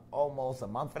about almost a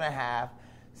month and a half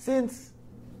since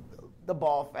the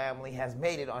Ball family has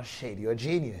made it on Shady or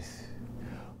Genius.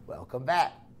 Welcome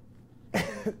back.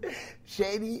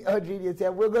 Shady or Genius,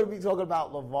 and we're going to be talking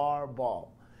about LeVar Ball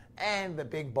and the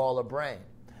Big Baller brand.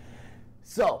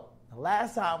 So,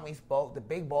 last time we spoke, the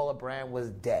Big Baller brand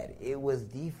was dead. It was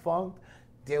defunct.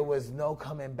 There was no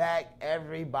coming back.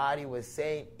 Everybody was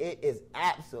saying it is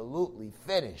absolutely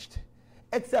finished,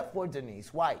 except for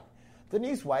Denise White.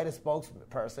 Denise White, a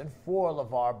spokesperson for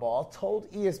LeVar Ball,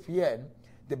 told ESPN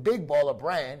the Big Baller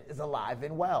brand is alive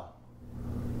and well.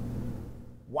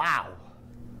 Wow.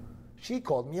 She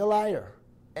called me a liar.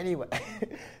 Anyway,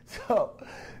 so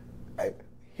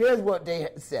here's what they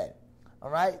said,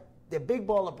 all right? The Big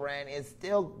Baller brand is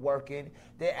still working.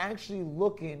 They're actually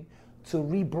looking to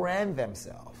rebrand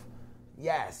themselves.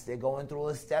 Yes, they're going through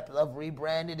a step of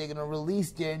rebranding. They're going to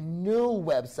release their new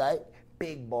website,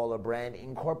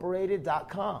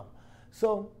 BigBallerBrandIncorporated.com.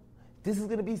 So this is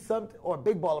going to be something, or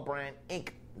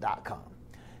BigBallerBrandInc.com.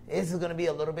 This is going to be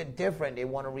a little bit different. They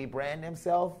want to rebrand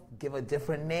themselves, give a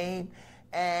different name,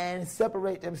 and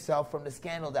separate themselves from the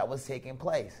scandal that was taking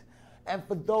place. And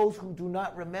for those who do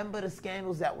not remember the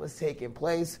scandals that was taking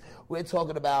place, we're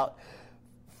talking about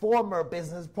former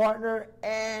business partner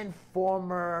and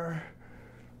former,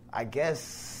 I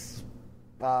guess,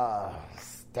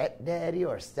 stepdaddy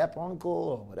or stepuncle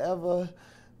or whatever,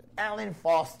 Alan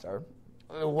Foster,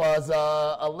 was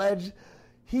alleged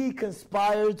he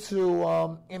conspired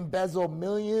to embezzle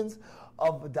millions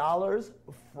of dollars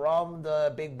from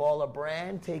the Big Baller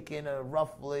brand, taking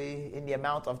roughly in the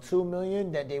amount of $2 million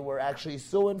that they were actually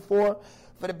suing for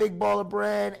the Big Baller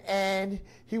brand, and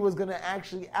he was going to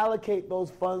actually allocate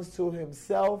those funds to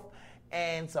himself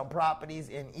and some properties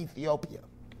in Ethiopia.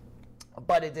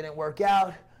 But it didn't work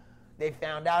out. They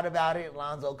found out about it.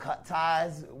 Lonzo cut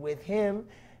ties with him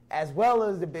as well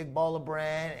as the Big Baller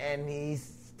brand, and he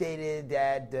stated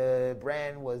that the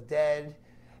brand was dead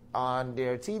on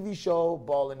their TV show,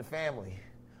 Ball in the Family.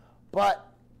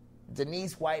 But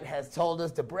Denise White has told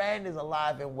us the brand is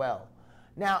alive and well.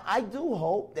 Now, I do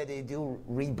hope that they do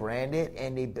rebrand it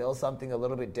and they build something a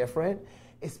little bit different,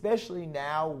 especially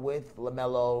now with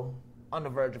LaMelo on the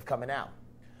verge of coming out.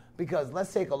 Because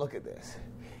let's take a look at this.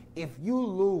 If you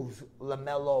lose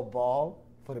LaMelo Ball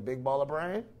for the Big Baller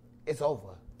brand, it's over.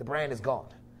 The brand is gone.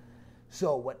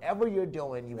 So whatever you're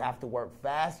doing, you have to work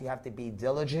fast, you have to be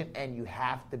diligent, and you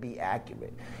have to be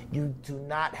accurate. You do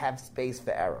not have space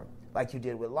for error like you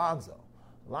did with Lonzo.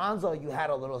 Lonzo, you had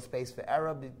a little space for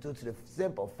error due to the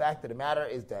simple fact of the matter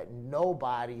is that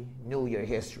nobody knew your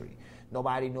history.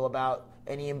 Nobody knew about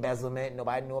any embezzlement.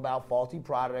 Nobody knew about faulty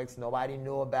products. Nobody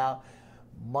knew about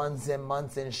months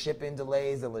and shipping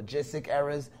delays and logistic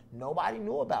errors. Nobody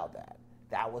knew about that.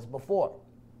 That was before.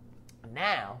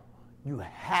 Now, you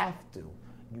have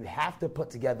to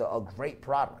put together a great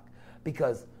product,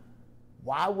 because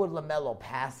why would LaMelo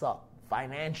pass up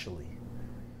financially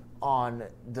on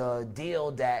the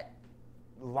deal that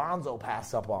Lonzo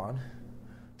passed up on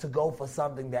to go for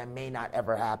something that may not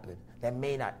ever happen, that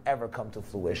may not ever come to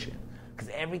fruition? Because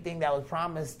everything that was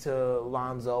promised to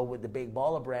Lonzo with the Big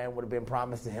Baller brand would have been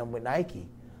promised to him with Nike.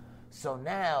 So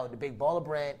now the Big Baller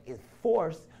brand is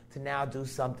forced to now do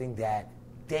something that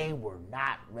they were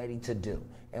not ready to do.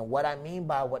 And what I mean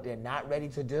by what they're not ready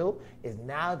to do is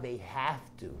now they have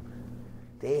to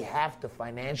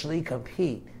financially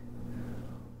compete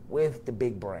with the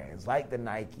big brands like the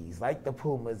Nikes, like the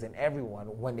Pumas, and everyone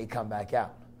when they come back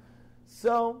out.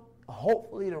 So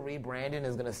hopefully the rebranding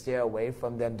is going to steer away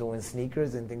from them doing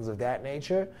sneakers and things of that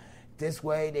nature. This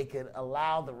way they can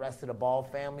allow the rest of the Ball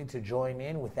family to join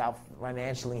in without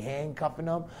financially handcuffing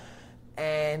them,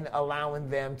 and allowing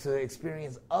them to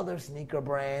experience other sneaker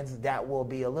brands that will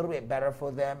be a little bit better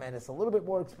for them, and it's a little bit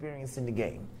more experience in the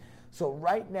game. So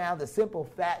right now, the simple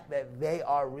fact that they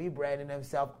are rebranding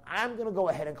themselves, I'm going to go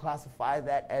ahead and classify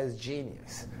that as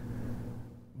genius.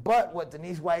 But what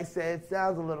Denise White said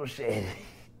sounds a little shady,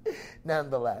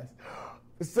 nonetheless.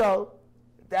 So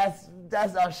that's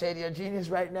our shady or genius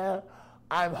right now.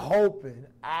 I am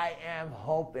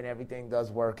hoping everything does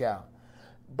work out.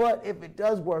 But if it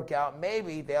does work out,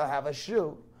 maybe they'll have a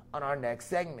shoe on our next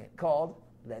segment called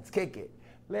Let's Kick It.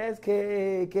 Let's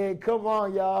kick it. Come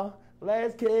on, y'all.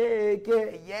 Let's kick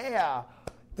it. Yeah.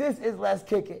 This is Let's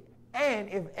Kick It. And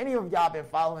if any of y'all been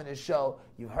following the show,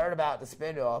 you've heard about the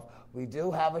spinoff. We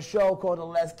do have a show called the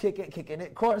Let's Kick It, Kicking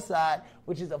It Courtside,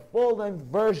 which is a full-length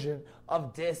version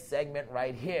of this segment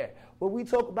right here, where we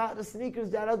talk about the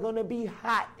sneakers that are going to be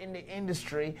hot in the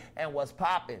industry and what's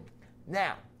popping.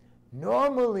 Now,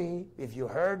 normally, if you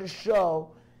heard the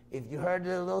show, if you heard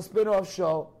the little spinoff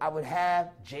show, I would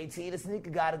have JT, the sneaker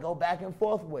guy, to go back and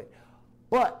forth with.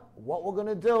 But what we're going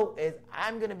to do is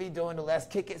I'm going to be doing the Let's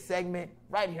Kick It segment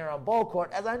right here on Ball Court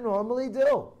as I normally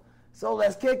do. So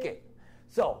let's kick it.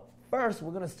 So first,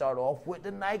 we're going to start off with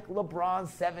the Nike LeBron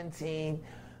 17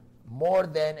 More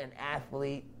Than an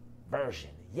Athlete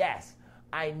version. Yes,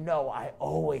 I know I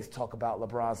always talk about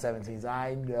LeBron 17s.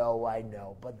 I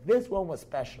know. But this one was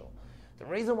special. The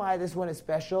reason why this one is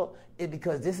special is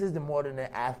because this is the More Than an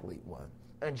Athlete one.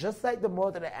 And just like the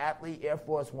More Than an Athlete Air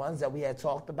Force Ones that we had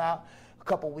talked about a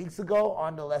couple weeks ago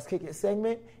on the Let's Kick It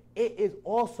segment, it is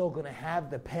also going to have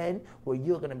the pen where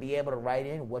you're going to be able to write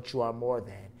in what you are more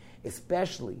than.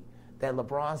 Especially that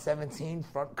LeBron 17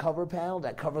 front cover panel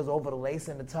that covers over the lace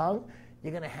and the tongue.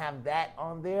 You're going to have that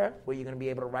on there where you're going to be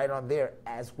able to write on there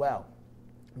as well.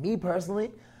 Me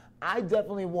personally, I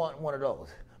definitely want one of those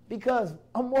because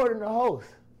I'm more than a host.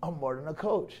 I'm more than a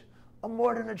coach. I'm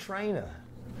more than a trainer.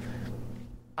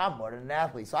 I'm more than an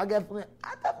athlete. So I definitely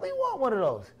want one of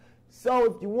those. So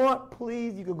if you want,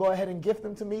 please, you can go ahead and gift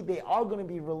them to me. They are going to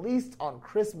be released on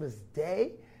Christmas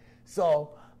Day.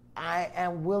 So I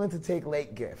am willing to take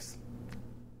late gifts.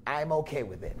 I'm okay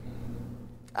with it.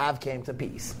 I've came to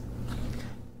peace.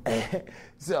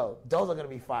 So those are going to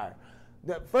be fire.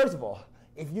 First of all,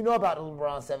 if you know about the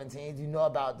LeBron 17s, you know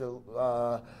about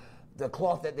the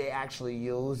cloth that they actually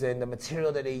use and the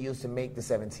material that they use to make the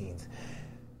 17s.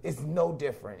 It's no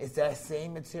different. It's that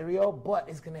same material, but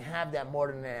it's going to have that More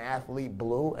Than an Athlete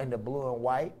blue and the blue and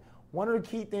white. One of the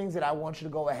key things that I want you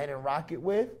to go ahead and rock it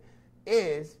with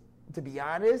is, to be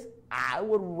honest, I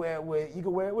would wear it with, you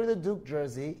can wear it with a Duke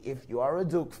jersey if you are a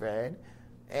Duke fan.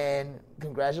 And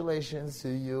congratulations to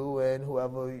you and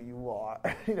whoever you are.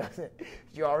 If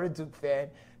you are a Duke fan,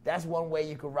 that's one way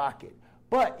you could rock it.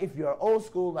 But if you're old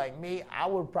school like me, I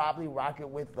would probably rock it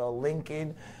with the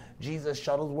Lincoln Jesus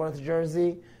Shuttlesworth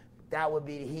jersey. That would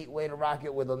be the heat way to rock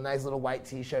it with a nice little white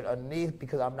t-shirt underneath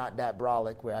because I'm not that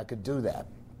brolic where I could do that.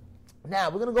 Now,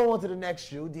 we're going to go on to the next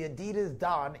shoe, the Adidas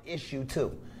Don Issue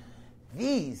 2.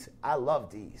 These, I love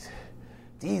these.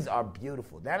 These are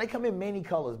beautiful. Now, they come in many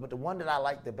colors, but the one that I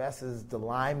like the best is the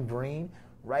lime green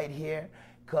right here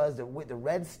because with the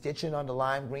red stitching on the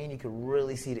lime green, you can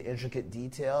really see the intricate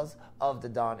details of the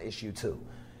Don Issue 2.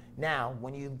 Now,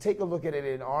 when you take a look at it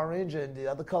in orange and the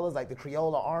other colors like the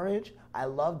Crayola orange, I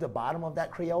love the bottom of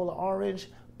that Crayola orange,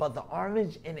 but the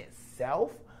orange in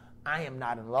itself, I am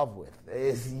not in love with.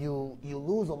 You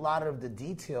lose a lot of the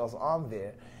details on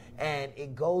there, and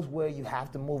it goes where you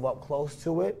have to move up close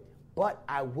to it, but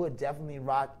I would definitely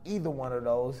rock either one of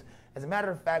those. As a matter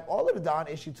of fact, all of the Don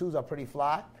Issue 2s are pretty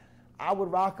fly. I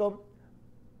would rock them.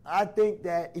 I think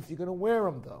that if you're going to wear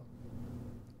them, though,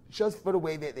 just for the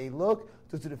way that they look,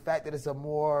 due to the fact that it's a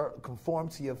more conform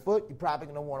to your foot, you're probably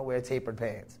going to want to wear tapered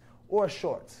pants or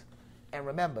shorts. And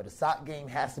remember, the sock game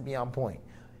has to be on point.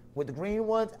 With the green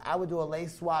ones, I would do a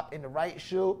lace swap in the right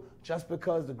shoe just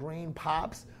because the green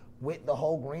pops with the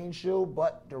whole green shoe,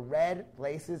 but the red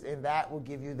laces in that will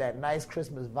give you that nice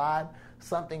Christmas vibe,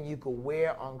 something you could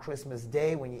wear on Christmas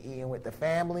Day when you're eating with the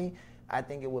family. I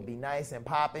think it would be nice and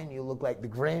popping. You look like the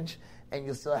Grinch, and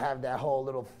you still have that whole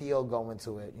little feel going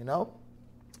to it, you know?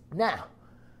 Now,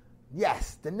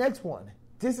 yes, the next one.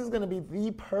 This is going to be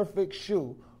the perfect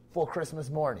shoe for Christmas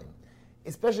morning,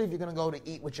 especially if you're going to go to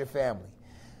eat with your family.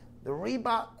 The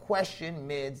Reebok Question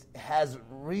Mids has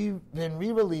been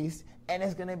re-released, and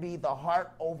it's going to be the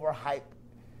Heart Over Hype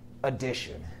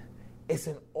edition. It's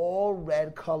an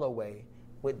all-red colorway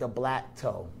with the black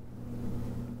toe.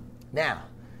 Now,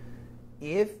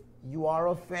 if you are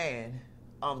a fan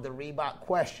of the Reebok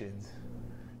Questions,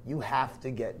 you have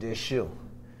to get this shoe.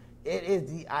 It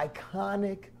is the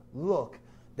iconic look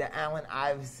that Allen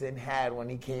Iverson had when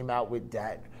he came out with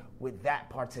that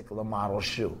particular model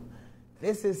shoe.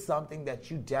 This is something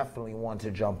that you definitely want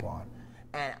to jump on.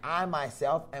 And I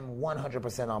myself am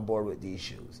 100% on board with these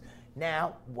shoes.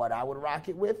 Now, what I would rock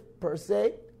it with, per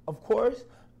se, of course,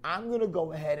 I'm going to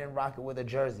go ahead and rock it with a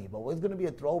jersey. But it's going to be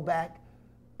a throwback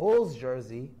Bulls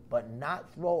jersey, but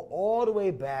not throw all the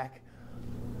way back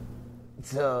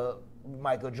to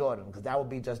Michael Jordan, because that would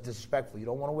be just disrespectful. You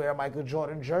don't want to wear a Michael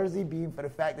Jordan jersey, being for the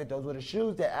fact that those were the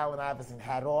shoes that Allen Iverson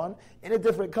had on in a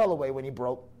different colorway when he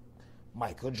broke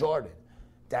Michael Jordan.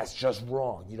 That's just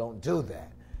wrong. You don't do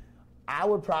that. I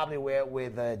would probably wear it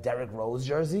with a Derrick Rose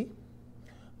jersey,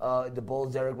 the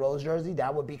Bulls Derrick Rose jersey.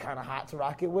 That would be kind of hot to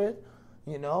rock it with,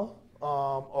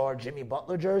 or Jimmy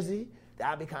Butler jersey. That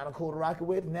would be kind of cool to rock it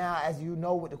with. Now, as you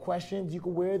know with the questions, you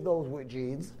can wear those with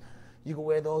jeans. You can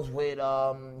wear those with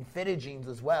fitted jeans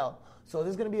as well. So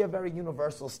this is going to be a very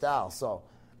universal style. So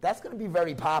that's going to be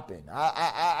very popping.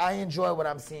 I enjoy what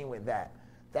I'm seeing with that.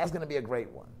 That's going to be a great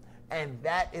one. And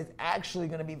that is actually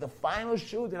going to be the final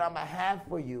shoe that I'm going to have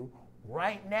for you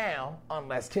right now on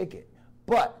Let's Kick It.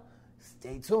 But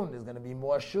stay tuned. There's going to be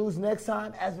more shoes next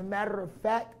time. As a matter of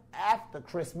fact, after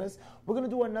Christmas, we're going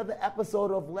to do another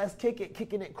episode of Let's Kick It,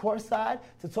 Kicking It Courtside,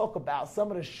 to talk about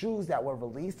some of the shoes that were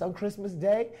released on Christmas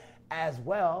Day, as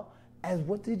well as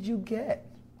what did you get.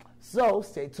 So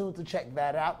stay tuned to check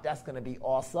that out. That's going to be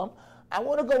awesome. I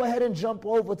want to go ahead and jump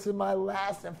over to my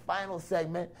last and final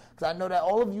segment, because I know that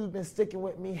all of you have been sticking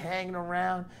with me, hanging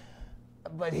around.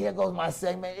 But here goes my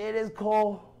segment. It is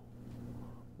called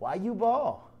Why You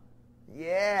Ball.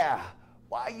 Yeah,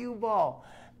 Why You Ball.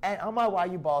 And on my Why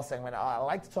You Ball segment, I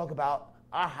like to talk about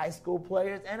our high school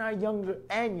players and our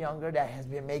younger that has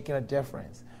been making a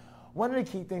difference. One of the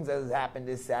key things that has happened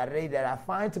this Saturday that I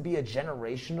find to be a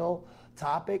generational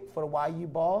topic for the Why You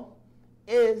Ball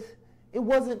is it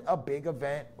wasn't a big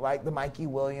event like the Mikey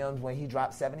Williams when he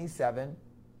dropped 77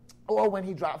 or when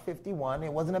he dropped 51.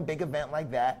 It wasn't a big event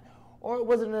like that. Or it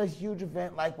wasn't a huge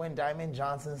event like when Diamond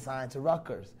Johnson signed to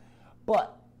Rutgers.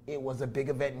 But it was a big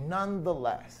event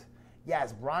nonetheless.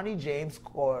 Yes, Bronny James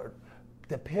scored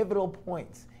the pivotal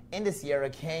points in the Sierra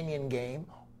Canyon game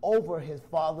over his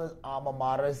father's alma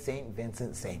mater, St.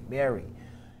 Vincent St. Mary.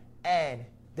 And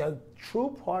the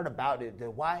true part about it,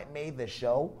 why it made the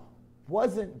show,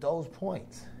 wasn't those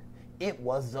points. It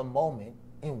was the moment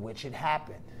in which it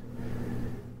happened.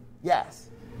 Yes.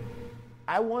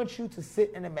 I want you to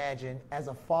sit and imagine as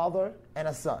a father and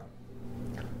a son.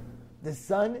 The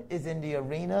son is in the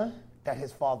arena that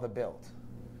his father built,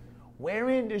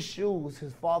 wearing the shoes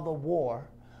his father wore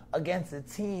against a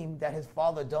team that his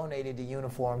father donated the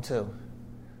uniform to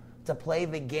play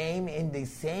the game in the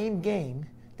same game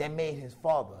that made his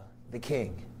father the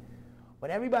king.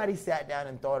 When everybody sat down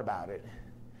and thought about it,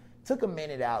 took a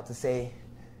minute out to say,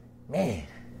 man,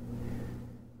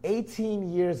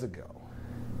 18 years ago,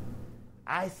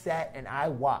 I sat and I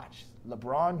watched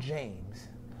LeBron James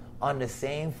on the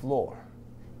same floor,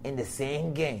 in the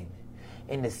same game,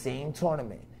 in the same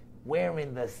tournament,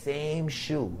 wearing the same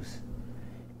shoes,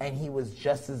 and he was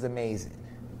just as amazing.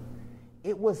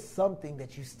 It was something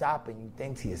that you stop and you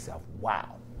think to yourself,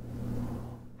 wow,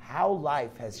 how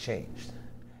life has changed,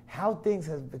 how things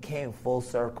have become full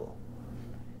circle.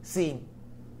 See,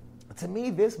 to me,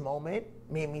 this moment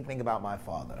made me think about my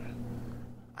father.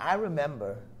 I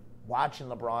remember watching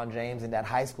LeBron James in that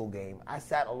high school game. I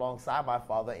sat alongside my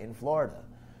father in Florida,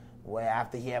 where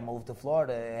after he had moved to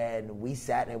Florida, and we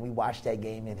sat and we watched that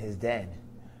game in his den.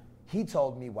 He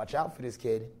told me, watch out for this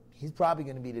kid. He's probably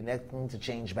going to be the next thing to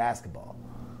change basketball.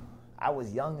 I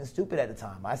was young and stupid at the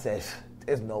time. I said,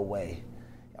 there's no way.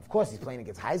 Of course, he's playing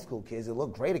against high school kids. It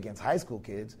looked great against high school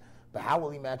kids, but how will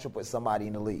he match up with somebody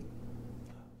in the league?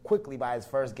 Quickly, by his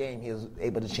first game, he was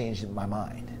able to change my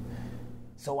mind.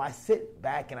 So I sit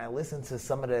back and I listen to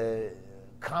some of the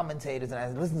commentators and I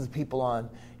listen to people on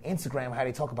Instagram how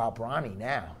they talk about Bronny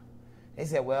now. They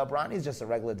said, well, Bronny's just a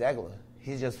regular degler.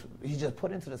 He's just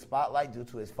put into the spotlight due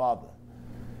to his father.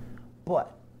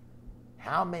 But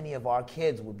how many of our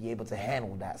kids will be able to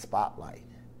handle that spotlight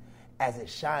as it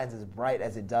shines as bright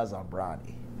as it does on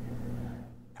Bronny?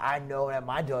 I know that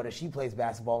my daughter, she plays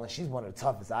basketball and she's one of the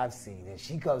toughest I've seen. And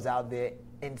she comes out there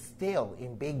and still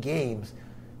in big games,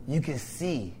 you can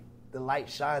see the light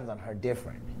shines on her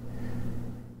different.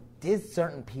 There's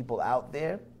certain people out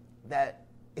there that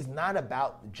it's not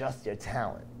about just their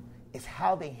talent. It's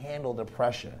how they handle the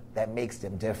pressure that makes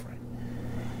them different.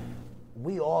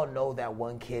 We all know that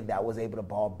one kid that was able to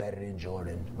ball better than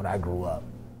Jordan when I grew up.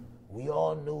 We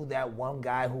all knew that one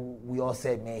guy who we all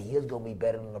said, man, he was going to be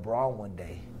better than LeBron one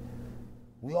day.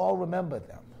 We all remember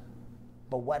them.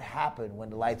 But what happened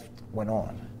when the lights went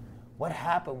on? What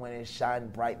happened when it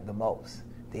shined bright the most?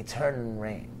 They turned and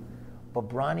ran. But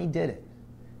Bronny did it.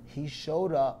 He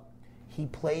showed up. He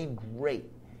played great.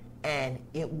 And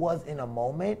it was in a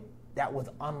moment that was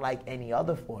unlike any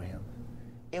other for him.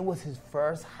 It was his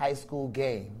first high school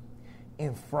game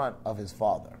in front of his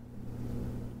father.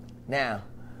 Now,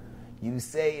 you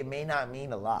say it may not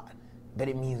mean a lot, but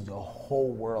it means the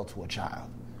whole world to a child.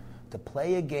 To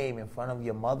play a game in front of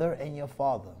your mother and your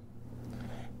father,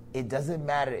 it doesn't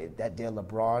matter that they're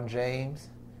LeBron James.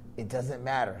 It doesn't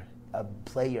matter.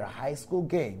 Play your high school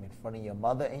game in front of your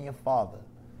mother and your father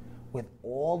with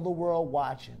all the world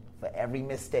watching for every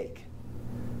mistake.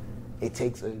 It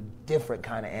takes a different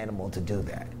kind of animal to do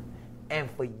that. And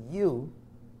for you,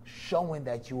 showing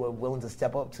that you are willing to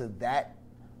step up to that,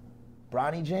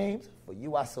 Bronny James, for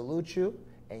you, I salute you,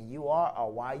 and you are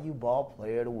a YU Ball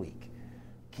Player of the Week.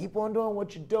 Keep on doing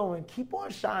what you're doing. Keep on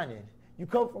shining. You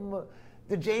come from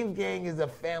the James Gang is a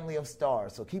family of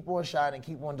stars, so keep on shining,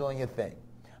 keep on doing your thing.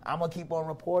 I'm going to keep on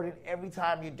reporting every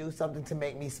time you do something to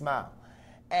make me smile.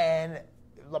 And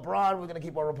LeBron, we're going to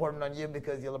keep on reporting on you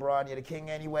because you're LeBron, you're the king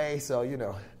anyway, so, you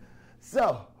know.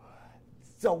 So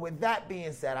with that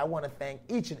being said, I want to thank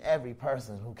each and every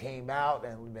person who came out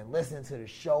and been listening to the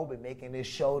show, been making this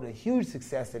show the huge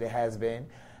success that it has been.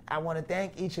 I want to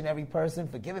thank each and every person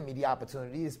for giving me the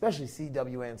opportunity, especially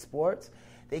CWN Sports.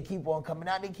 They keep on coming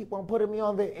out. They keep on putting me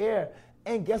on the air.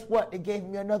 And guess what? They gave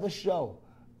me another show.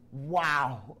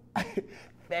 Wow.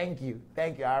 Thank you.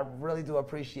 Thank you. I really do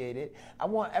appreciate it. I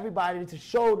want everybody to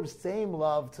show the same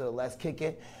love to Let's Kick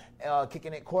It,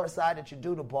 Kicking It Courtside that you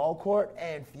do to Ball Court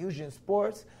and Fusion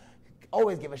Sports.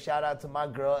 Always give a shout out to my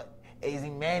girl, AZ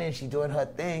Manning. She's doing her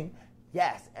thing.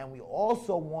 Yes, and we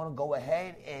also want to go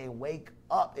ahead and wake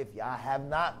up. If y'all have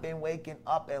not been waking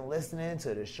up and listening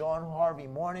to the Sean Harvey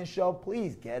Morning Show,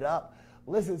 please get up.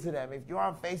 Listen to them. If you're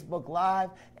on Facebook Live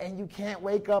and you can't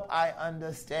wake up, I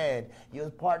understand. You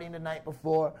was partying the night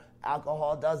before.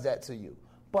 Alcohol does that to you.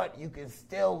 But you can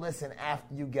still listen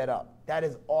after you get up. That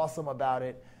is awesome about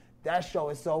it. That show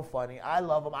is so funny. I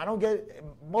love them. I don't get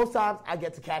most times I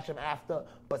get to catch them after,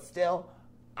 but still,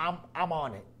 I'm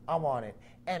on it. I'm on it.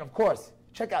 And of course,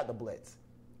 check out the Blitz.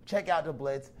 Check out the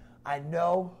Blitz. I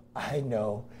know,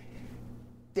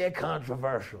 they're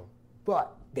controversial,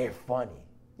 but they're funny.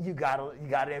 You gotta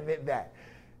admit that.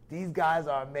 These guys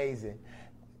are amazing.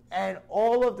 And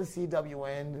all of the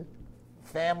CWN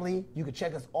family, you can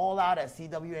check us all out at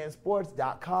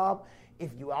CWNsports.com.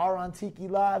 If you are on Tiki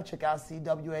Live, check out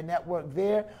CWN Network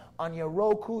there. On your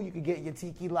Roku, you can get your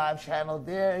Tiki Live channel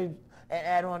there and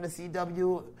add on the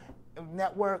CW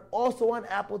Network. Also on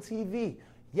Apple TV.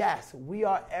 Yes, we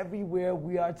are everywhere.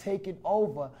 We are taking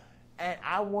over. And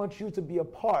I want you to be a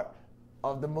part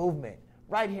of the movement.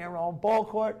 Right here on Ball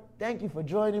Court. Thank you for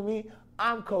joining me.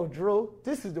 I'm Coach Drew.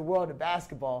 This is the World of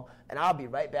Basketball, and I'll be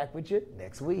right back with you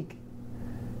next week.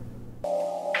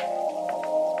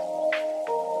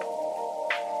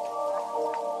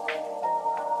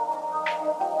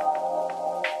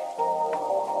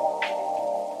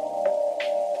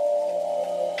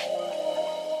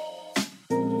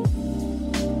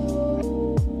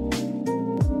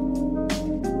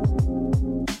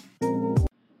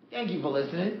 Thank you for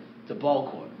listening to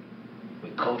Ball Court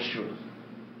with Coach Drew.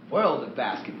 World of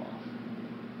Basketball.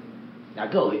 Now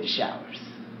go hit the showers.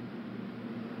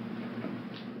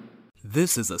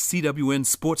 This is a CWN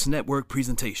Sports Network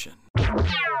presentation.